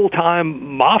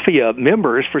 full-time mafia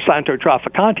members for Santo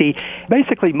Trafficante.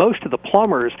 Basically, most of the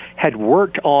plumbers had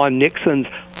worked on Nixon's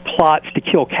plots to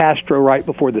kill Castro right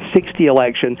before the 60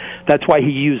 election. That's why he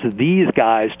used these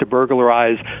guys to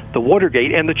burglarize the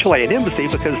Watergate and the Chilean embassy,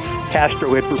 because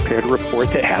Castro had prepared a report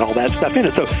that had all that stuff in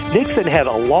it. So Nixon had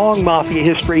a long mafia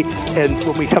history, and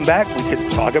when we come back, we can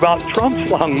talk about Trump's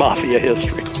long mafia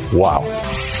history. Wow.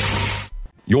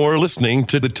 You're listening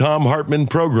to the Thom Hartmann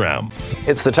Program.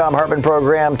 It's the Thom Hartmann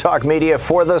Program, talk media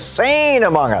for the sane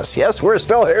among us. Yes, we're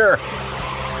still here.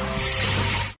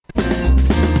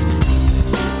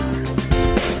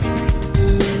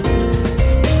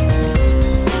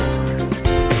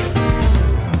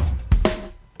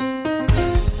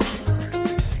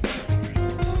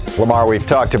 Lamar, we've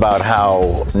talked about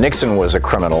how Nixon was a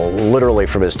criminal literally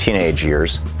from his teenage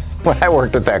years. When I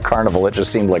worked at that carnival, it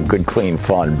just seemed like good, clean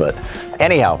fun. But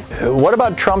anyhow, what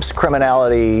about Trump's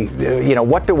criminality?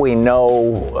 What do we know?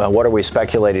 What are we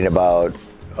speculating about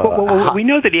Well, we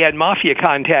know that he had mafia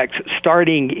contacts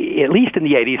starting at least in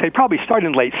the 80s. They probably started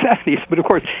in the late 70s, but of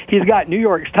course he's got New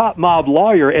York's top mob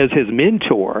lawyer as his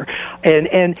mentor. And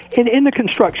in the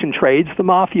construction trades, the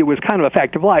mafia was kind of a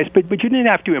fact of life, but you didn't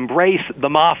have to embrace the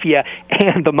mafia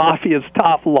and the mafia's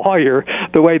top lawyer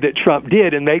the way that Trump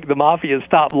did and make the mafia's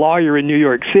top lawyer in New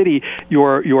York City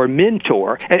your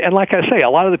mentor. And like I say, a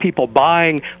lot of the people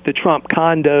buying the Trump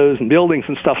condos and buildings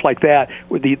and stuff like that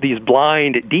were these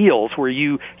blind deals where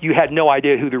you had no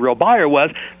idea who the real buyer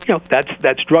was.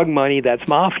 That's drug money, that's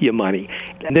mafia money.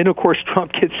 And then, of course,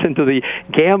 Trump gets into the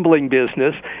gambling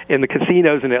business in the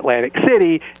casinos in Atlantic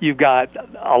City. You've got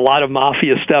a lot of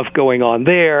mafia stuff going on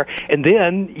there. And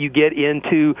then you get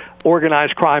into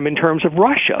organized crime in terms of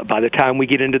Russia. By the time we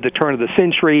get into the turn of the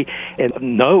century, and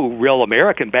no real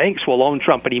American banks will loan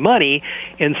Trump any money.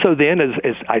 And so then,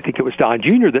 as I think it was Don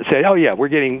Jr. that said, oh, yeah, we're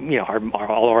getting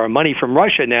all our money from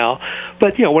Russia now.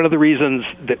 But, one of the reasons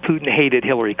that Putin hated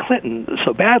Hillary Clinton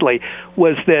so badly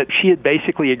was that she had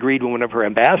basically agreed when one of her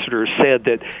ambassadors said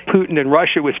that Putin and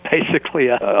Russia was basically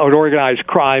an organized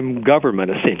crime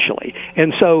government, essentially.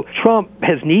 And so Trump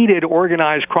has needed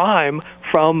organized crime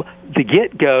from the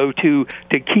get-go to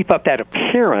keep up that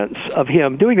appearance of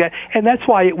him doing that. And that's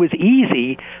why it was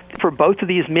easy for both of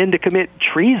these men to commit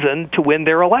treason to win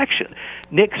their election.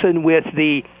 Nixon with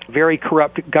the very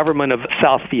corrupt government of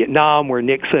South Vietnam, where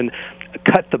Nixon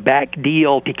cut the back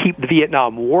deal to keep the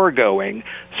Vietnam War going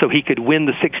so he could win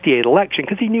the 68 election,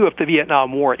 because he knew if the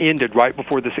Vietnam War ended right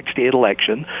before the 68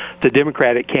 election, the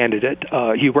Democratic candidate,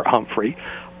 Hubert Humphrey,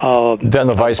 then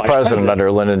the vice president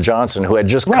under Lyndon Johnson, who had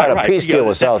just cut a peace deal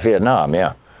with South Vietnam,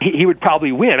 he would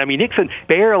probably win. I mean, Nixon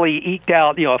barely eked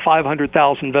out, a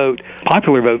 500,000 vote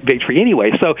popular vote victory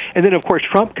anyway. So, and then of course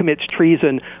Trump commits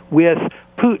treason with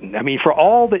Putin. I mean, for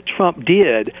all that Trump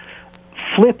did,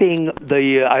 flipping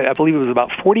I believe it was about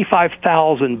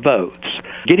 45,000 votes,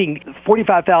 getting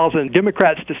 45,000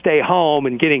 Democrats to stay home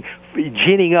and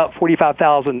ginning up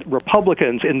 45,000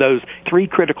 Republicans in those three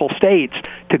critical states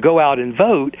to go out and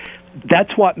vote.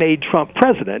 That's what made Trump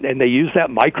president, and they used that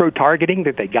micro-targeting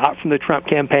that they got from the Trump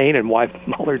campaign, and why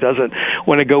Mueller doesn't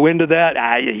want to go into that,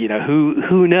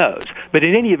 who knows. But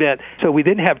in any event, so we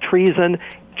didn't have treason.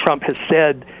 Trump has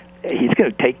said he's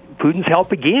going to take Putin's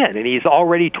help again, and he's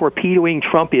already torpedoing.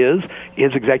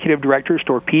 His executive director is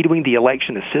torpedoing the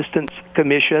Election Assistance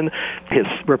Commission. His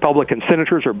Republican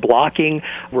senators are blocking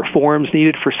reforms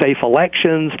needed for safe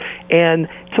elections, and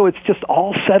so it's just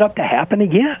all set up to happen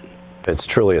again. It's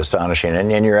truly astonishing,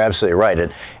 and you're absolutely right.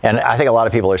 And I think a lot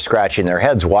of people are scratching their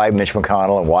heads why Mitch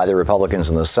McConnell and why the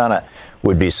Republicans in the Senate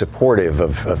would be supportive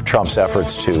of Trump's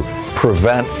efforts to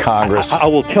prevent Congress. I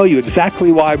will tell you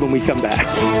exactly why when we come back.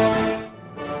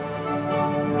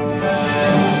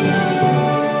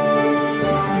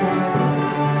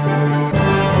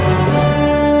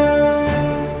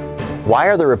 Why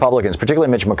are the Republicans,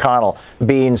 particularly Mitch McConnell,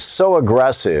 being so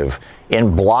aggressive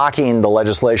in blocking the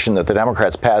legislation that the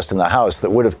Democrats passed in the House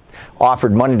that would have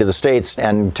offered money to the states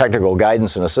and technical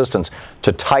guidance and assistance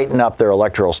to tighten up their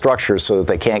electoral structures so that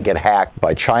they can't get hacked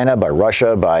by China, by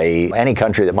Russia, by any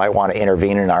country that might want to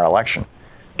intervene in our election?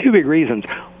 Two big reasons.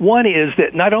 One is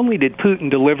that not only did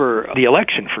Putin deliver the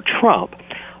election for Trump,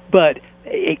 but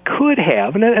it could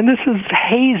have, and this is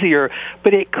hazier,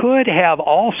 but it could have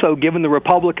also given the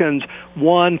Republicans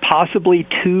one, possibly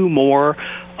two more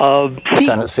of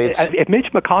Senate seats. If Mitch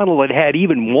McConnell had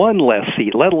even one less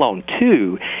seat, let alone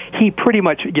two, he pretty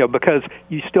much, because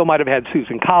you still might have had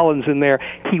Susan Collins in there,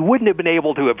 he wouldn't have been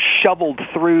able to have shoveled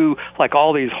through like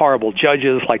all these horrible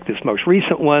judges, like this most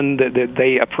recent one that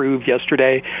they approved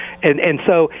yesterday, and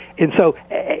so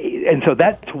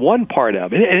that's one part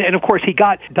of it. And of course, he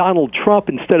got Donald Trump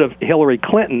instead of Hillary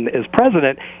Clinton as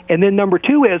president. And then number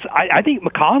two is, I think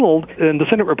McConnell and the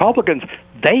Senate Republicans,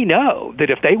 they know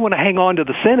that if they want to hang on to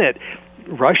the Senate,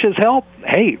 Russia's help,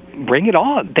 hey, bring it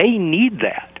on. They need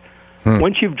that.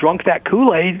 Once you've drunk that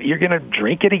Kool-Aid, you're going to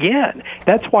drink it again.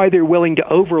 That's why they're willing to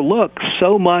overlook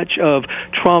so much of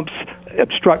Trump's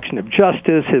obstruction of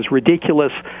justice, his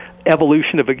ridiculous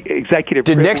evolution of executive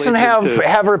Did privilege. Nixon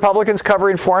have Republicans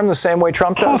covering for him the same way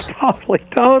Trump does?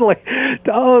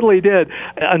 Totally did.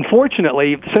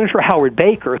 Unfortunately, Senator Howard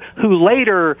Baker, who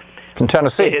later... From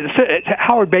Tennessee.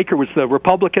 Howard Baker was the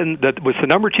Republican that was the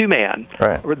number two man,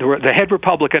 right, the head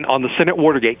Republican on the Senate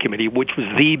Watergate Committee, which was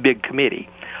the big committee.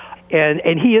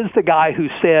 And he is the guy who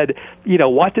said,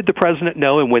 what did the president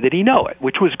know and when did he know it,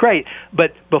 which was great.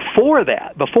 But before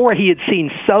he had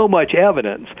seen so much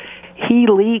evidence, he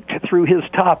leaked through his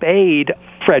top aide,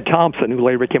 Fred Thompson, who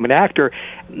later became an actor,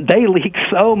 they leaked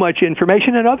so much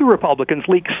information, and other Republicans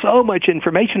leaked so much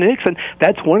information to Nixon.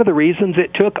 That's one of the reasons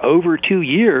it took over 2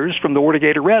 years from the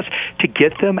Watergate arrest to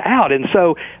get them out. And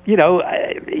so,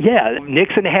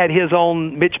 Nixon had his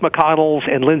own Mitch McConnells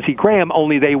and Lindsey Graham,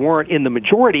 only they weren't in the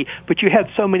majority, but you had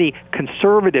so many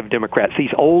conservative Democrats,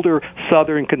 these older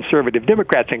Southern conservative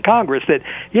Democrats in Congress that,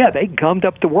 they gummed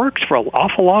up the works for an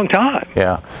awful long time.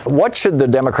 Yeah. What should the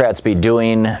Democrats be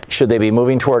doing? Should they be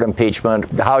moving toward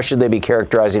impeachment? How should they be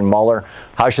characterizing Mueller?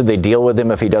 How should they deal with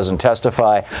him if he doesn't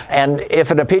testify? And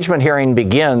if an impeachment hearing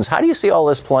begins, how do you see all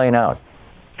this playing out?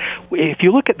 If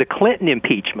you look at the Clinton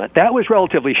impeachment, that was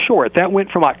relatively short. That went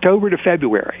from October to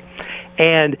February,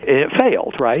 and it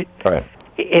failed, right? Right.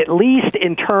 At least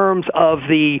in terms of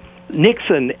the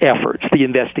Nixon efforts, the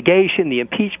investigation, the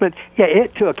impeachment,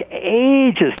 it took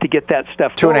ages to get that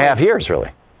stuff going. 2.5 forward. years,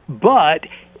 really. But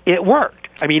it worked.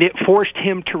 I mean, it forced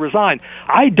him to resign.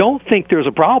 I don't think there's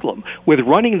a problem with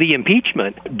running the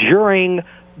impeachment during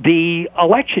the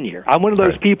election year. I'm one of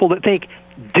those people that think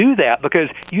do that, because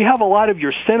you have a lot of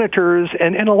your senators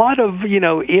and a lot of,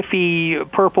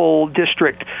 iffy purple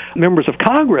district members of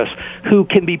Congress who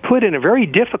can be put in a very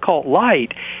difficult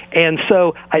light. And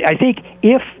so I think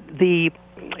if the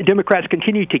Democrats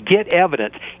continue to get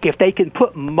evidence, if they can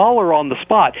put Mueller on the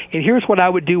spot, and here's what I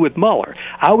would do with Mueller.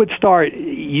 I would start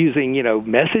using,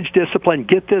 message discipline,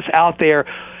 get this out there.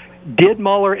 Did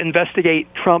Mueller investigate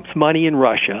Trump's money in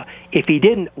Russia? If he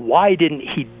didn't, why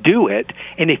didn't he do it?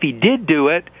 And if he did do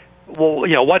it, well,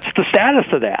 what's the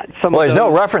status of that? There's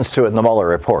no reference to it in the Mueller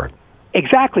report.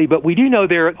 Exactly, but we do know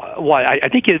I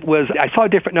think it was, I saw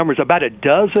different numbers, about a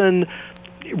dozen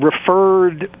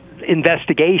referred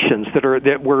investigations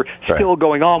that were still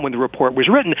going on when the report was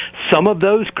written. Some of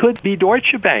those could be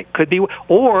Deutsche Bank,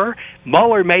 or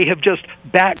Mueller may have just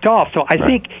backed off. So I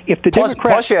think if the Democrats...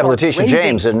 Plus you have Letitia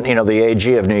James and, the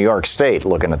AG of New York State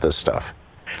looking at this stuff.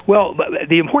 Well,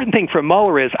 the important thing for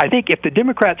Mueller is, I think if the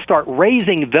Democrats start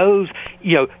raising those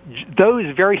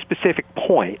very specific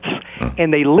points,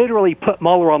 and they literally put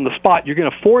Mueller on the spot, you're going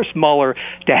to force Mueller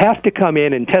to have to come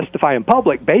in and testify in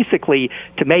public, basically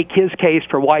to make his case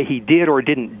for why he did or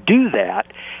didn't do that.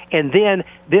 And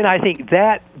then I think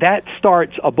that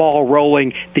starts a ball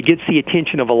rolling that gets the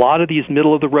attention of a lot of these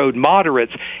middle-of-the-road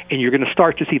moderates, and you're going to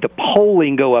start to see the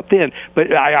polling go up then.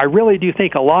 But I really do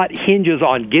think a lot hinges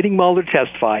on getting Mueller to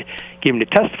testify, get him to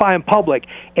testify in public,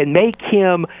 and make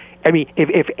him... I mean,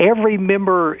 if every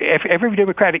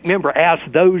Democratic member asks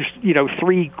those,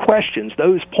 three questions,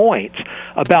 those points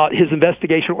about his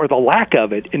investigation or the lack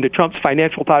of it into Trump's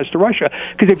financial ties to Russia,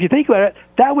 because if you think about it,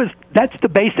 that's the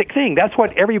basic thing. That's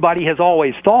what everybody has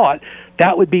always thought.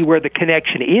 That would be where the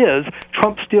connection is.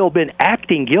 Trump's still been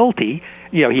acting guilty.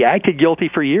 He acted guilty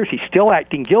for years. He's still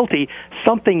acting guilty.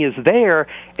 Something is there,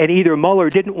 and either Mueller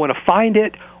didn't want to find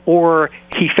it, or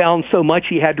he found so much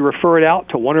he had to refer it out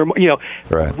to one or more.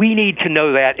 Right. We need to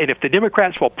know that. And if the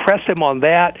Democrats will press him on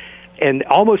that, and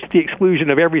almost to the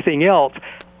exclusion of everything else,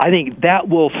 I think that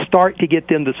will start to get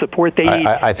them the support they need.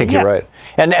 I think you're right.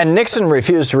 And Nixon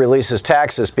refused to release his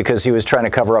taxes because he was trying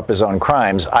to cover up his own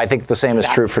crimes. I think the same is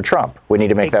true for Trump. We need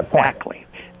to make that point. Exactly.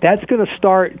 That's going to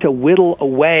start to whittle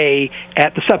away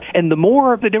at the stuff. And the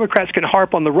more the Democrats can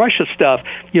harp on the Russia stuff,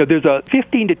 there's a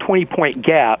 15 to 20 point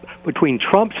gap between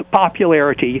Trump's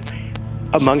popularity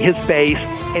among his base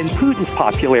and Putin's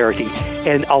popularity.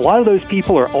 And a lot of those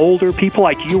people are older, people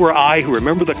like you or I who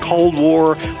remember the Cold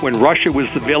War when Russia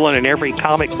was the villain in every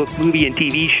comic book, movie, and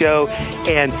TV show.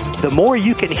 And the more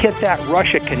you can hit that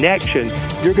Russia connection,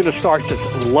 you're going to start to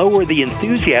lower the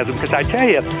enthusiasm. Because I tell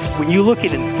you, when you look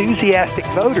at enthusiastic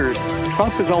voters,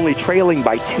 Trump is only trailing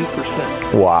by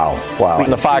 2%. Wow.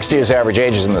 And the Fox News average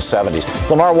age is in the 70s.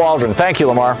 Lamar Waldron. Thank you,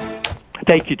 Lamar.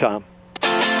 Thank you, Tom.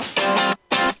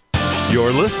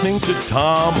 You're listening to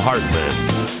Thom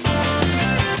Hartmann.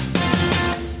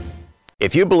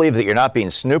 If you believe that you're not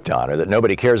being snooped on or that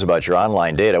nobody cares about your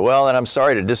online data, well, then I'm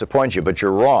sorry to disappoint you, but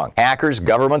you're wrong. Hackers,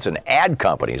 governments, and ad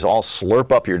companies all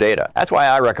slurp up your data. That's why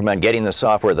I recommend getting the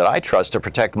software that I trust to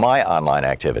protect my online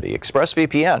activity,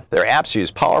 ExpressVPN. Their apps use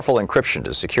powerful encryption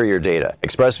to secure your data.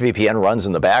 ExpressVPN runs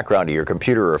in the background of your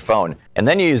computer or phone, and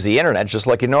then you use the internet just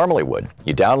like you normally would.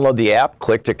 You download the app,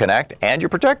 click to connect, and you're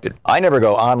protected. I never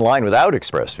go online without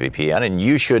ExpressVPN, and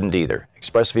you shouldn't either.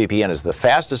 ExpressVPN is the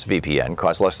fastest VPN,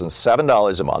 costs less than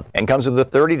 $7 a month, and comes with a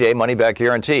 30-day money-back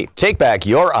guarantee. Take back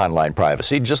your online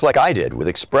privacy just like I did with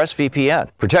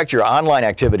ExpressVPN. Protect your online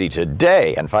activity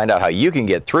today and find out how you can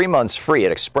get 3 months free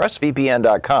at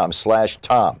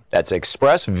expressvpn.com/Tom. That's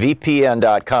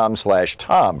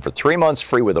expressvpn.com/Tom for 3 months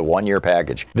free with a 1-year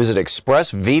package. Visit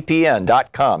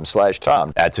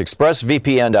expressvpn.com/Tom. That's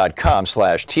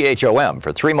expressvpn.com/THOM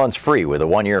for 3 months free with a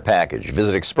 1-year package.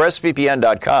 Visit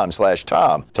expressvpn.com/Tom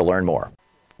to learn more.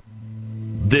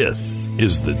 This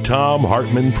is the Thom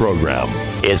Hartmann Program.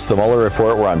 It's the Mueller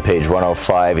Report. We're on page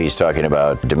 105. He's talking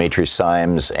about Dimitri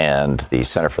Simes and the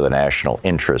Center for the National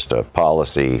Interest, a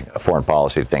foreign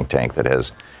policy think tank that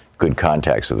has good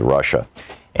contacts with Russia,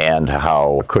 and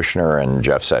how Kushner and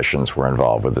Jeff Sessions were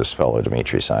involved with this fellow,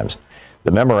 Dimitri Simes. The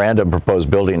memorandum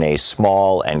proposed building a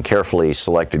small and carefully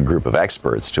selected group of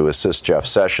experts to assist Jeff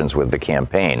Sessions with the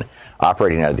campaign,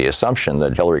 operating under the assumption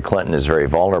that Hillary Clinton is very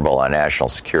vulnerable on national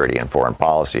security and foreign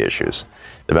policy issues.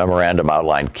 The memorandum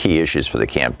outlined key issues for the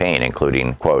campaign,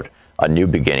 including, quote, a new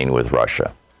beginning with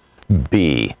Russia.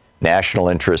 B, National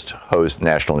Interest is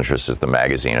the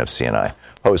magazine of CNI,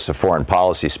 hosts a foreign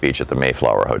policy speech at the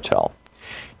Mayflower Hotel.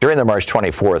 During their March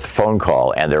 24th phone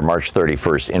call and their March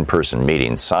 31st in-person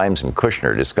meeting, Simes and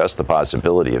Kushner discussed the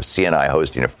possibility of CNI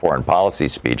hosting a foreign policy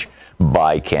speech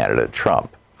by candidate Trump.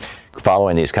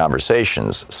 Following these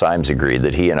conversations, Simes agreed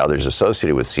that he and others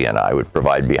associated with CNI would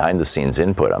provide behind-the-scenes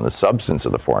input on the substance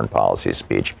of the foreign policy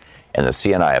speech, and the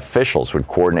CNI officials would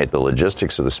coordinate the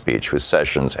logistics of the speech with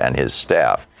Sessions and his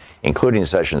staff, including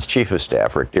Sessions' chief of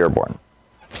staff, Rick Dearborn.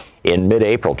 In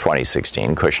mid-April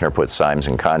 2016, Kushner put Simes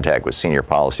in contact with senior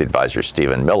policy advisor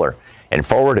Stephen Miller and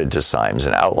forwarded to Simes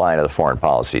an outline of the foreign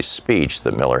policy speech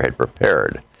that Miller had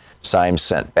prepared. Simes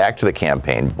sent back to the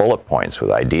campaign bullet points with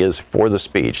ideas for the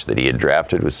speech that he had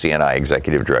drafted with CNI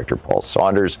Executive Director Paul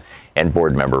Saunders and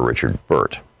board member Richard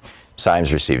Burt.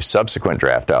 Simes received subsequent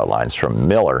draft outlines from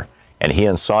Miller, and he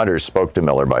and Saunders spoke to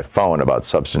Miller by phone about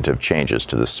substantive changes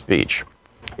to the speech.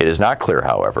 It is not clear,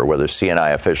 however, whether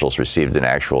CNI officials received an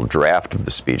actual draft of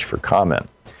the speech for comment.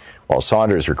 While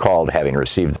Saunders recalled having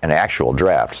received an actual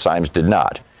draft, Simes did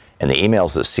not, and the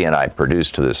emails that CNI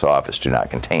produced to this office do not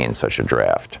contain such a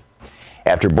draft.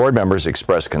 After board members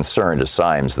expressed concern to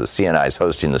Simes that CNI's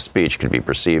hosting the speech could be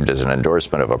perceived as an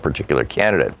endorsement of a particular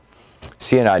candidate,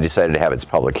 CNI decided to have its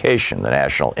publication, The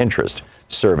National Interest,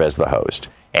 serve as the host,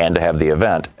 and to have the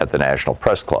event at the National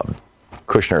Press Club.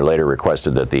 Kushner later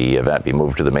requested that the event be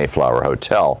moved to the Mayflower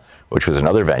Hotel, which was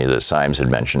another venue that Simes had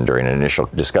mentioned during initial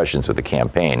discussions with the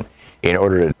campaign, in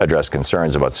order to address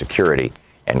concerns about security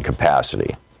and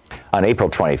capacity. On April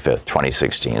 25,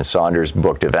 2016, Saunders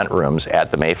booked event rooms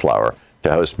at the Mayflower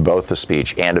to host both the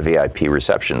speech and a VIP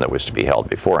reception that was to be held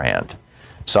beforehand.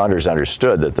 Saunders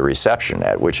understood that the reception,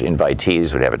 at which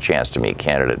invitees would have a chance to meet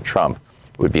candidate Trump,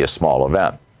 would be a small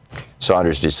event.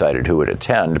 Saunders decided who would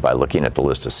attend by looking at the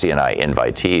list of CNI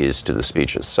invitees to the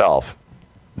speech itself,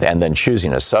 and then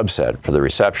choosing a subset for the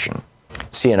reception.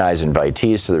 CNI's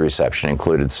invitees to the reception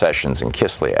included Sessions and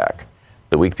Kislyak.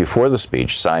 The week before the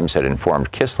speech, Simes had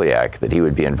informed Kislyak that he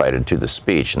would be invited to the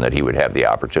speech and that he would have the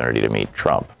opportunity to meet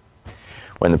Trump.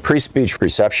 When the pre-speech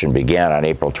reception began on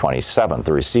April 27th,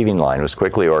 the receiving line was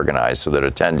quickly organized so that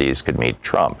attendees could meet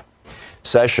Trump.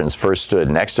 Sessions first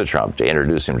stood next to Trump to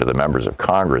introduce him to the members of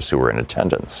Congress who were in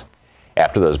attendance.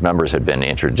 After those members had been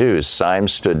introduced,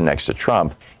 Simes stood next to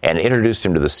Trump and introduced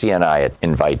him to the CNI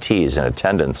invitees in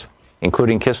attendance,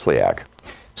 including Kislyak.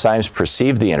 Simes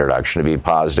perceived the introduction to be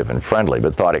positive and friendly,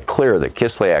 but thought it clear that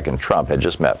Kislyak and Trump had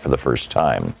just met for the first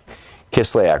time.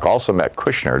 Kislyak also met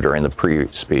Kushner during the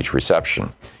pre-speech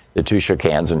reception. The two shook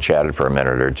hands and chatted for a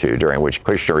minute or two, during which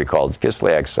Kushner recalled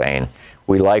Kislyak saying,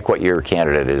 "We like what your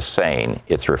candidate is saying.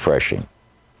 It's refreshing."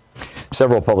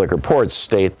 Several public reports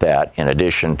state that, in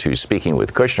addition to speaking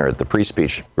with Kushner at the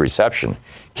pre-speech reception,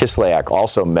 Kislyak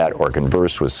also met or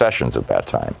conversed with Sessions at that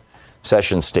time.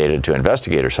 Sessions stated to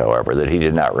investigators, however, that he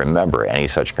did not remember any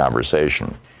such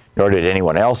conversation, nor did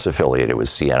anyone else affiliated with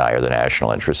CNI or the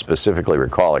National Interest specifically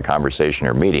recall a conversation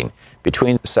or meeting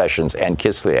between Sessions and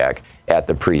Kislyak at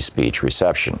the pre-speech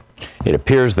reception. It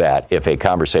appears that, if a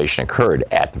conversation occurred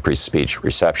at the pre-speech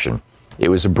reception, it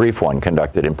was a brief one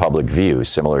conducted in public view,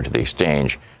 similar to the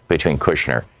exchange between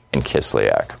Kushner and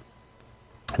Kislyak.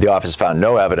 The office found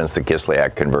no evidence that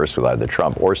Kislyak conversed with either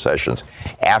Trump or Sessions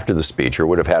after the speech or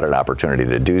would have had an opportunity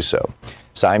to do so.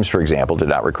 Simes, for example, did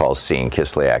not recall seeing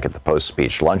Kislyak at the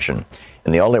post-speech luncheon,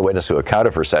 and the only witness who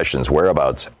accounted for Sessions'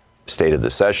 whereabouts stated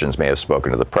that Sessions may have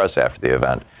spoken to the press after the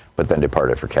event, but then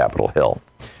departed for Capitol Hill.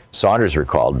 Saunders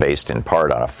recalled, based in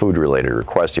part on a food-related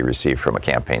request he received from a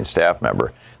campaign staff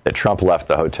member, that Trump left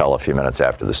the hotel a few minutes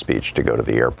after the speech to go to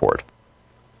the airport.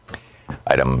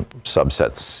 Item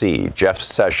subset C, Jeff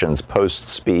Sessions'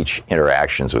 post-speech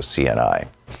interactions with CNI.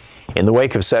 In the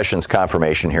wake of Sessions'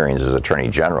 confirmation hearings as Attorney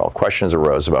General, questions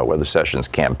arose about whether Sessions'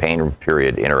 campaign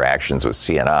period interactions with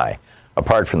CNI,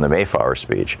 apart from the Mayflower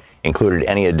speech, included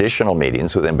any additional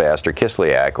meetings with Ambassador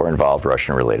Kislyak or involved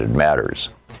Russian-related matters.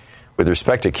 With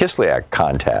respect to Kislyak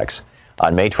contacts,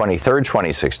 on May 23,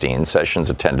 2016, Sessions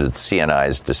attended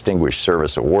CNI's Distinguished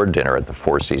Service Award dinner at the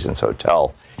Four Seasons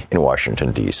Hotel in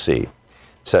Washington, D.C.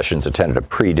 Sessions attended a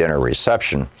pre-dinner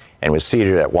reception and was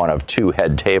seated at one of two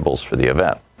head tables for the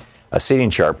event. A seating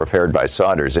chart prepared by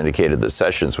Saunders indicated that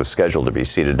Sessions was scheduled to be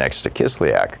seated next to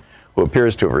Kislyak, who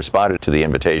appears to have responded to the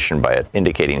invitation by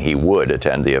indicating he would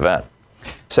attend the event.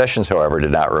 Sessions, however,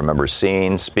 did not remember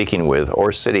seeing, speaking with,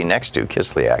 or sitting next to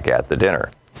Kislyak at the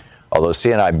dinner. Although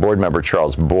CNI board member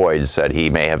Charles Boyd said he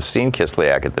may have seen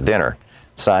Kislyak at the dinner,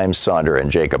 Symes, Saunders,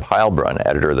 and Jacob Heilbrunn,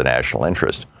 editor of the National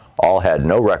Interest, all had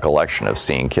no recollection of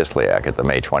seeing Kislyak at the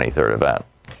May 23rd event.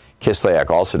 Kislyak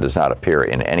also does not appear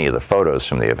in any of the photos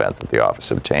from the event that the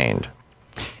office obtained.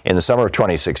 In the summer of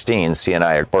 2016,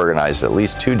 CNI organized at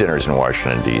least two dinners in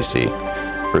Washington, D.C.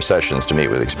 for Sessions to meet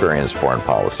with experienced foreign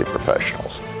policy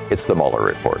professionals. It's the Mueller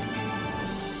Report.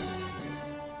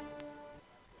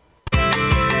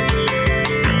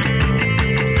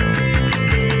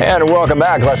 And welcome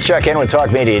back. Let's check in with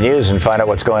Talk Media News and find out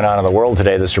what's going on in the world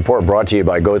today. This report brought to you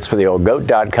by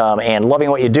goatsfortheoldgoat.com and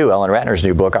Loving What You Do, Ellen Ratner's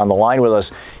new book. On the line with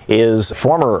us is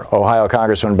former Ohio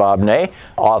Congressman Bob Ney,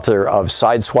 author of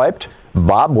Sideswiped.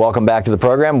 Bob, welcome back to the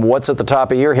program. What's at the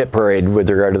top of your hit parade with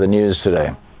regard to the news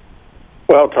today?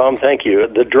 Well, Tom, thank you.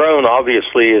 The drone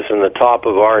obviously is in the top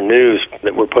of our news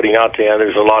that we're putting out there.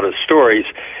 There's a lot of stories,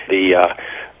 the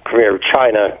career of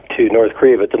China to North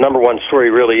Korea, but the number one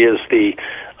story really is the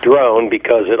drone,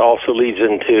 because it also leads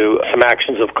into some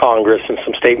actions of Congress and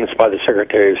some statements by the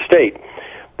Secretary of State.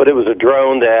 But it was a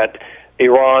drone that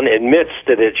Iran admits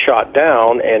that it shot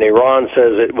down, and Iran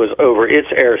says it was over its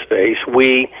airspace.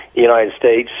 We, the United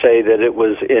States, say that it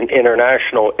was in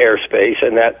international airspace,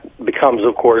 and that becomes,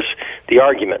 of course, the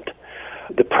argument.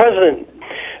 The president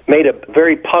made a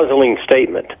very puzzling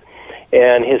statement,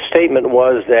 and his statement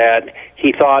was that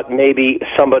he thought maybe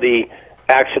somebody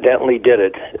accidentally did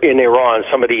it in Iran.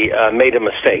 Somebody made a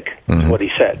mistake, is what he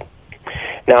said.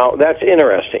 Now, that's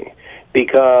interesting,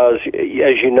 because,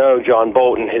 as you know, John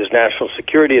Bolton, his national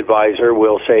security advisor,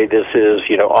 will say this is,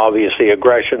 obviously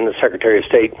aggression. The Secretary of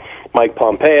State, Mike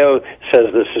Pompeo,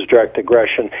 says this is direct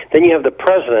aggression. Then you have the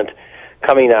president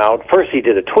coming out. First, he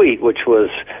did a tweet, which was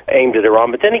aimed at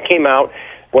Iran, but then he came out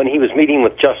when he was meeting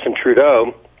with Justin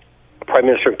Trudeau, Prime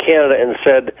Minister of Canada, and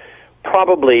said,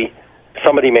 probably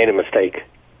somebody made a mistake.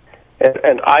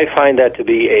 And I find that to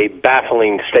be a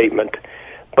baffling statement.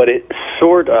 But it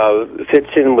sort of fits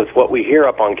in with what we hear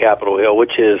up on Capitol Hill,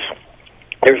 which is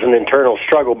there's an internal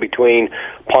struggle between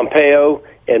Pompeo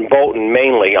and Bolton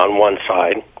mainly on one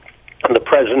side, and the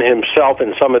president himself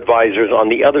and some advisors on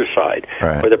the other side,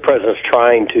 right, where the president's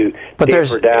trying to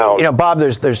taper down. Bob,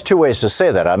 there's two ways to say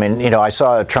that. I mean, I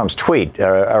saw Trump's tweet,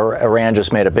 Iran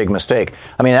just made a big mistake.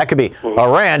 I mean, that could be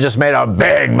Iran just made a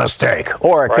big mistake,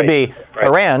 or it could be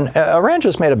Iran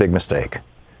just made a big mistake.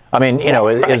 I mean,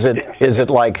 is it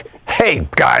like, hey,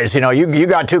 guys, you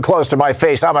got too close to my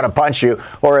face, I'm going to punch you?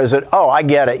 Or is it, oh, I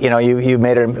get it, you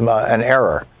made an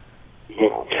error?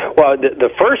 Well, the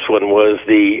first one was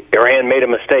the Iran made a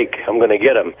mistake, I'm going to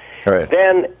get him. Right.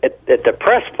 Then at the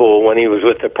press pool, when he was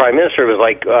with the Prime Minister, it was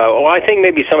like, I think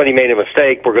maybe somebody made a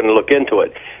mistake, we're going to look into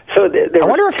it. So I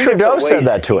wonder if Trudeau said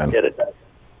that to him.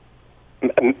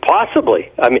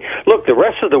 Possibly. I mean, look, the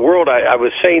rest of the world, I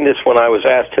was saying this when I was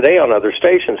asked today on other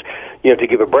stations, to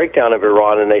give a breakdown of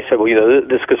Iran, and they said, well,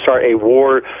 this could start a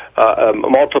war,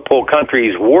 multiple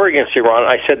countries' war against Iran.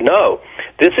 I said, no.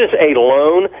 This is a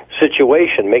lone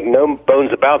situation. Make no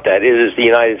bones about that. It is the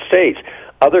United States.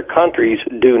 Other countries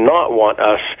do not want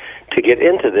us to get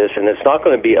into this, and it's not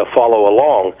going to be a follow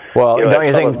along. Well, don't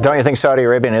you think Saudi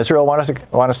Arabia and Israel want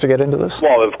us to get into this?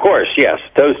 Well, of course, yes,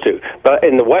 those two. But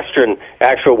in the Western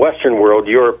world,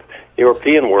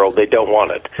 European world, they don't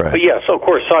want it. Right. But yes, of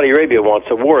course, Saudi Arabia wants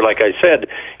a war. Like I said,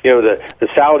 the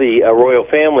Saudi royal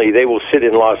family, they will sit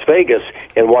in Las Vegas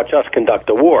and watch us conduct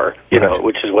a war,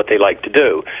 which is what they like to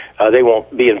do. They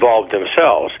won't be involved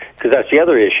themselves. because that's the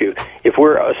other issue. If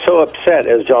we're so upset,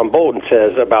 as John Bolton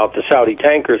says, about the Saudi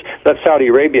tankers, let Saudi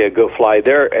Arabia go fly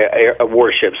their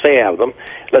warships. They have them.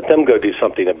 Let them go do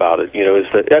something about it.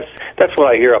 That's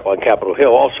what I hear up on Capitol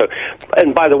Hill also.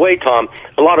 And by the way, Tom,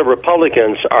 a lot of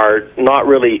Republicans are not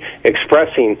really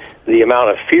expressing the amount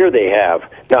of fear they have.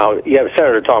 Now, you have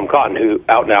Senator Tom Cotton, who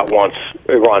out and out wants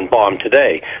Iran bombed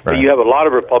today. Right. But you have a lot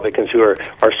of Republicans who are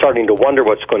starting to wonder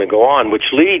what's going to go on, which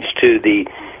leads to the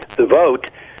vote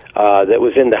that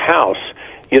was in the House.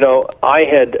 I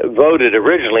had voted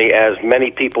originally, as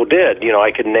many people did.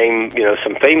 I could name,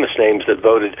 some famous names that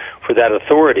voted for that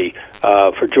authority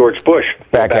for George Bush.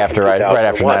 Back after, right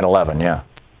after 9/11, yeah.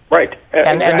 Right.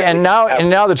 And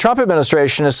now the Trump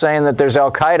administration is saying that there's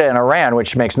Al-Qaeda in Iran,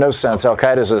 which makes no sense.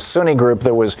 Al-Qaeda is a Sunni group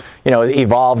that was,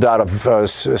 evolved out of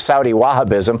Saudi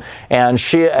Wahhabism,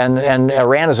 and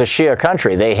Iran is a Shia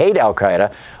country. They hate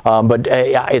Al-Qaeda, but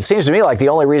it seems to me like the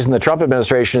only reason the Trump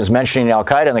administration is mentioning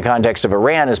Al-Qaeda in the context of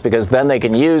Iran is because then they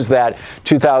can use that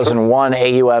 2001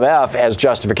 AUMF as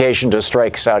justification to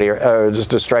strike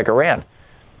Iran.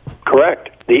 Correct.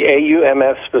 The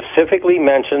AUMF specifically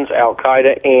mentions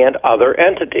Al-Qaeda and other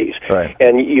entities. Right.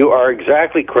 And you are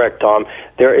exactly correct, Tom.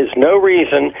 There is no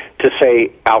reason to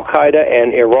say Al-Qaeda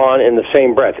and Iran in the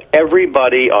same breath.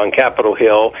 Everybody on Capitol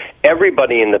Hill,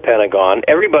 everybody in the Pentagon,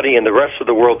 everybody in the rest of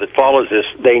the world that follows this,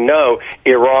 they know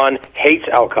Iran hates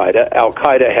Al-Qaeda.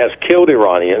 Al-Qaeda has killed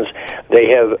Iranians. They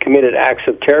have committed acts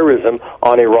of terrorism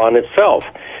on Iran itself.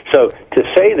 So to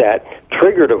say that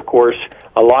triggered, of course,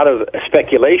 a lot of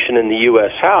speculation in the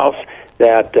U.S. House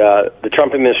that the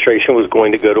Trump administration was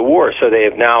going to go to war. So they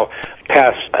have now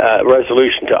passed a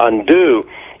resolution to undo,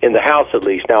 in the House at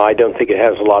least. Now, I don't think it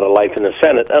has a lot of life in the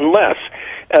Senate, unless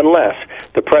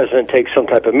the president takes some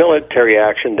type of military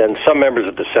action. Then some members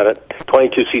of the Senate,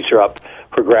 22 seats are up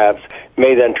for grabs,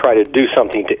 may then try to do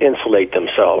something to insulate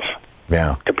themselves.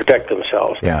 Yeah. To protect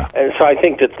themselves. Yeah. And so I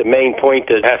think that the main point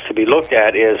that has to be looked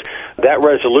at is that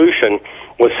resolution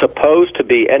was supposed to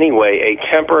be, anyway, a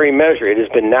temporary measure. It has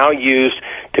been now used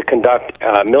to conduct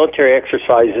military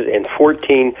exercises in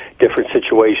 14 different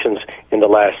situations in the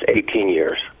last 18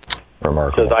 years.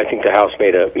 Remarkable. So I think the House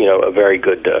made a very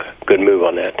good move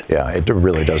on that. Yeah, it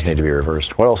really does need to be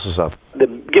reversed. What else is up? The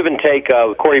give and take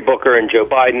of Cory Booker and Joe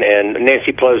Biden, and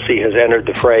Nancy Pelosi has entered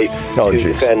the fray to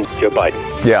defend Joe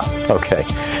Biden. Yeah, okay.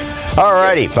 All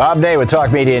righty. Bob Ney with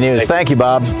Talk Media News. Thank you,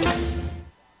 Bob.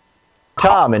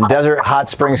 Thom in Desert Hot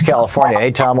Springs, California.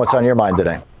 Hey, Thom, what's on your mind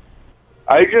today?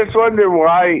 I just wonder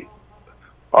why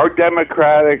our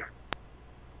Democratic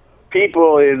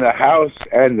people in the House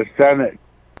and the Senate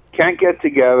can't get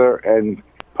together and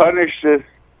punish this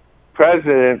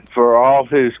president for all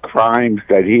his crimes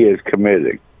that he is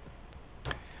committing.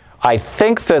 I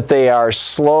think that they are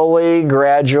slowly,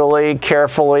 gradually,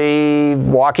 carefully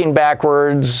walking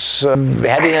backwards,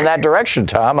 heading in that direction,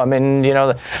 Thom. I mean,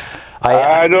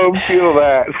 I don't feel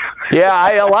that.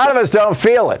 Yeah, a lot of us don't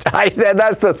feel it. And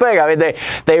that's the thing. I mean,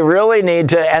 they really need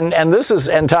to.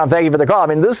 And Thom, thank you for the call. I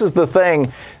mean, this is the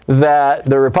thing that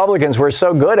the Republicans were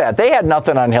so good at. They had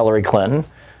nothing on Hillary Clinton.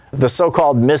 The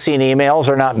so-called missing emails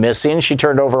are not missing. She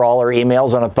turned over all her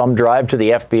emails on a thumb drive to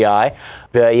the FBI.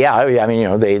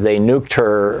 They nuked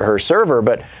her server,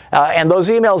 but and those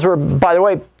emails were, by the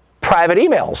way, private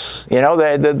emails.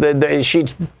 She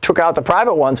took out the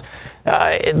private ones.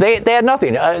 They had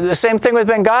nothing. The same thing with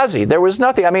Benghazi. There was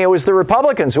nothing. I mean, it was the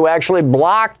Republicans who actually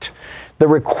blocked the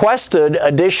requested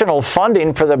additional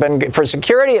funding for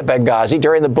security at Benghazi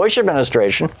during the Bush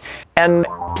administration, and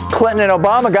Clinton and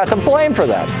Obama got the blame for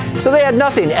that. So they had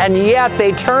nothing, and yet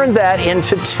they turned that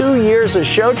into 2 years of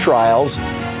show trials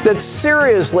that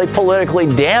seriously politically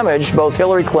damaged both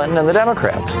Hillary Clinton and the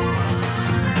Democrats.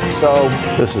 So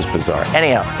this is bizarre.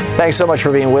 Anyhow, thanks so much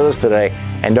for being with us today.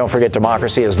 And don't forget,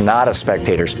 democracy is not a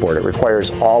spectator sport. It requires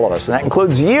all of us, and that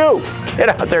includes you. Get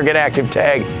out there, get active,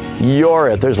 tag. You're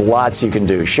it. There's lots you can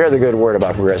do. Share the good word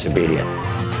about progressive media.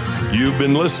 You've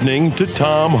been listening to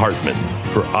Thom Hartmann.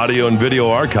 For audio and video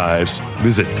archives,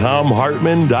 visit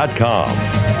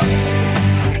thomhartmann.com.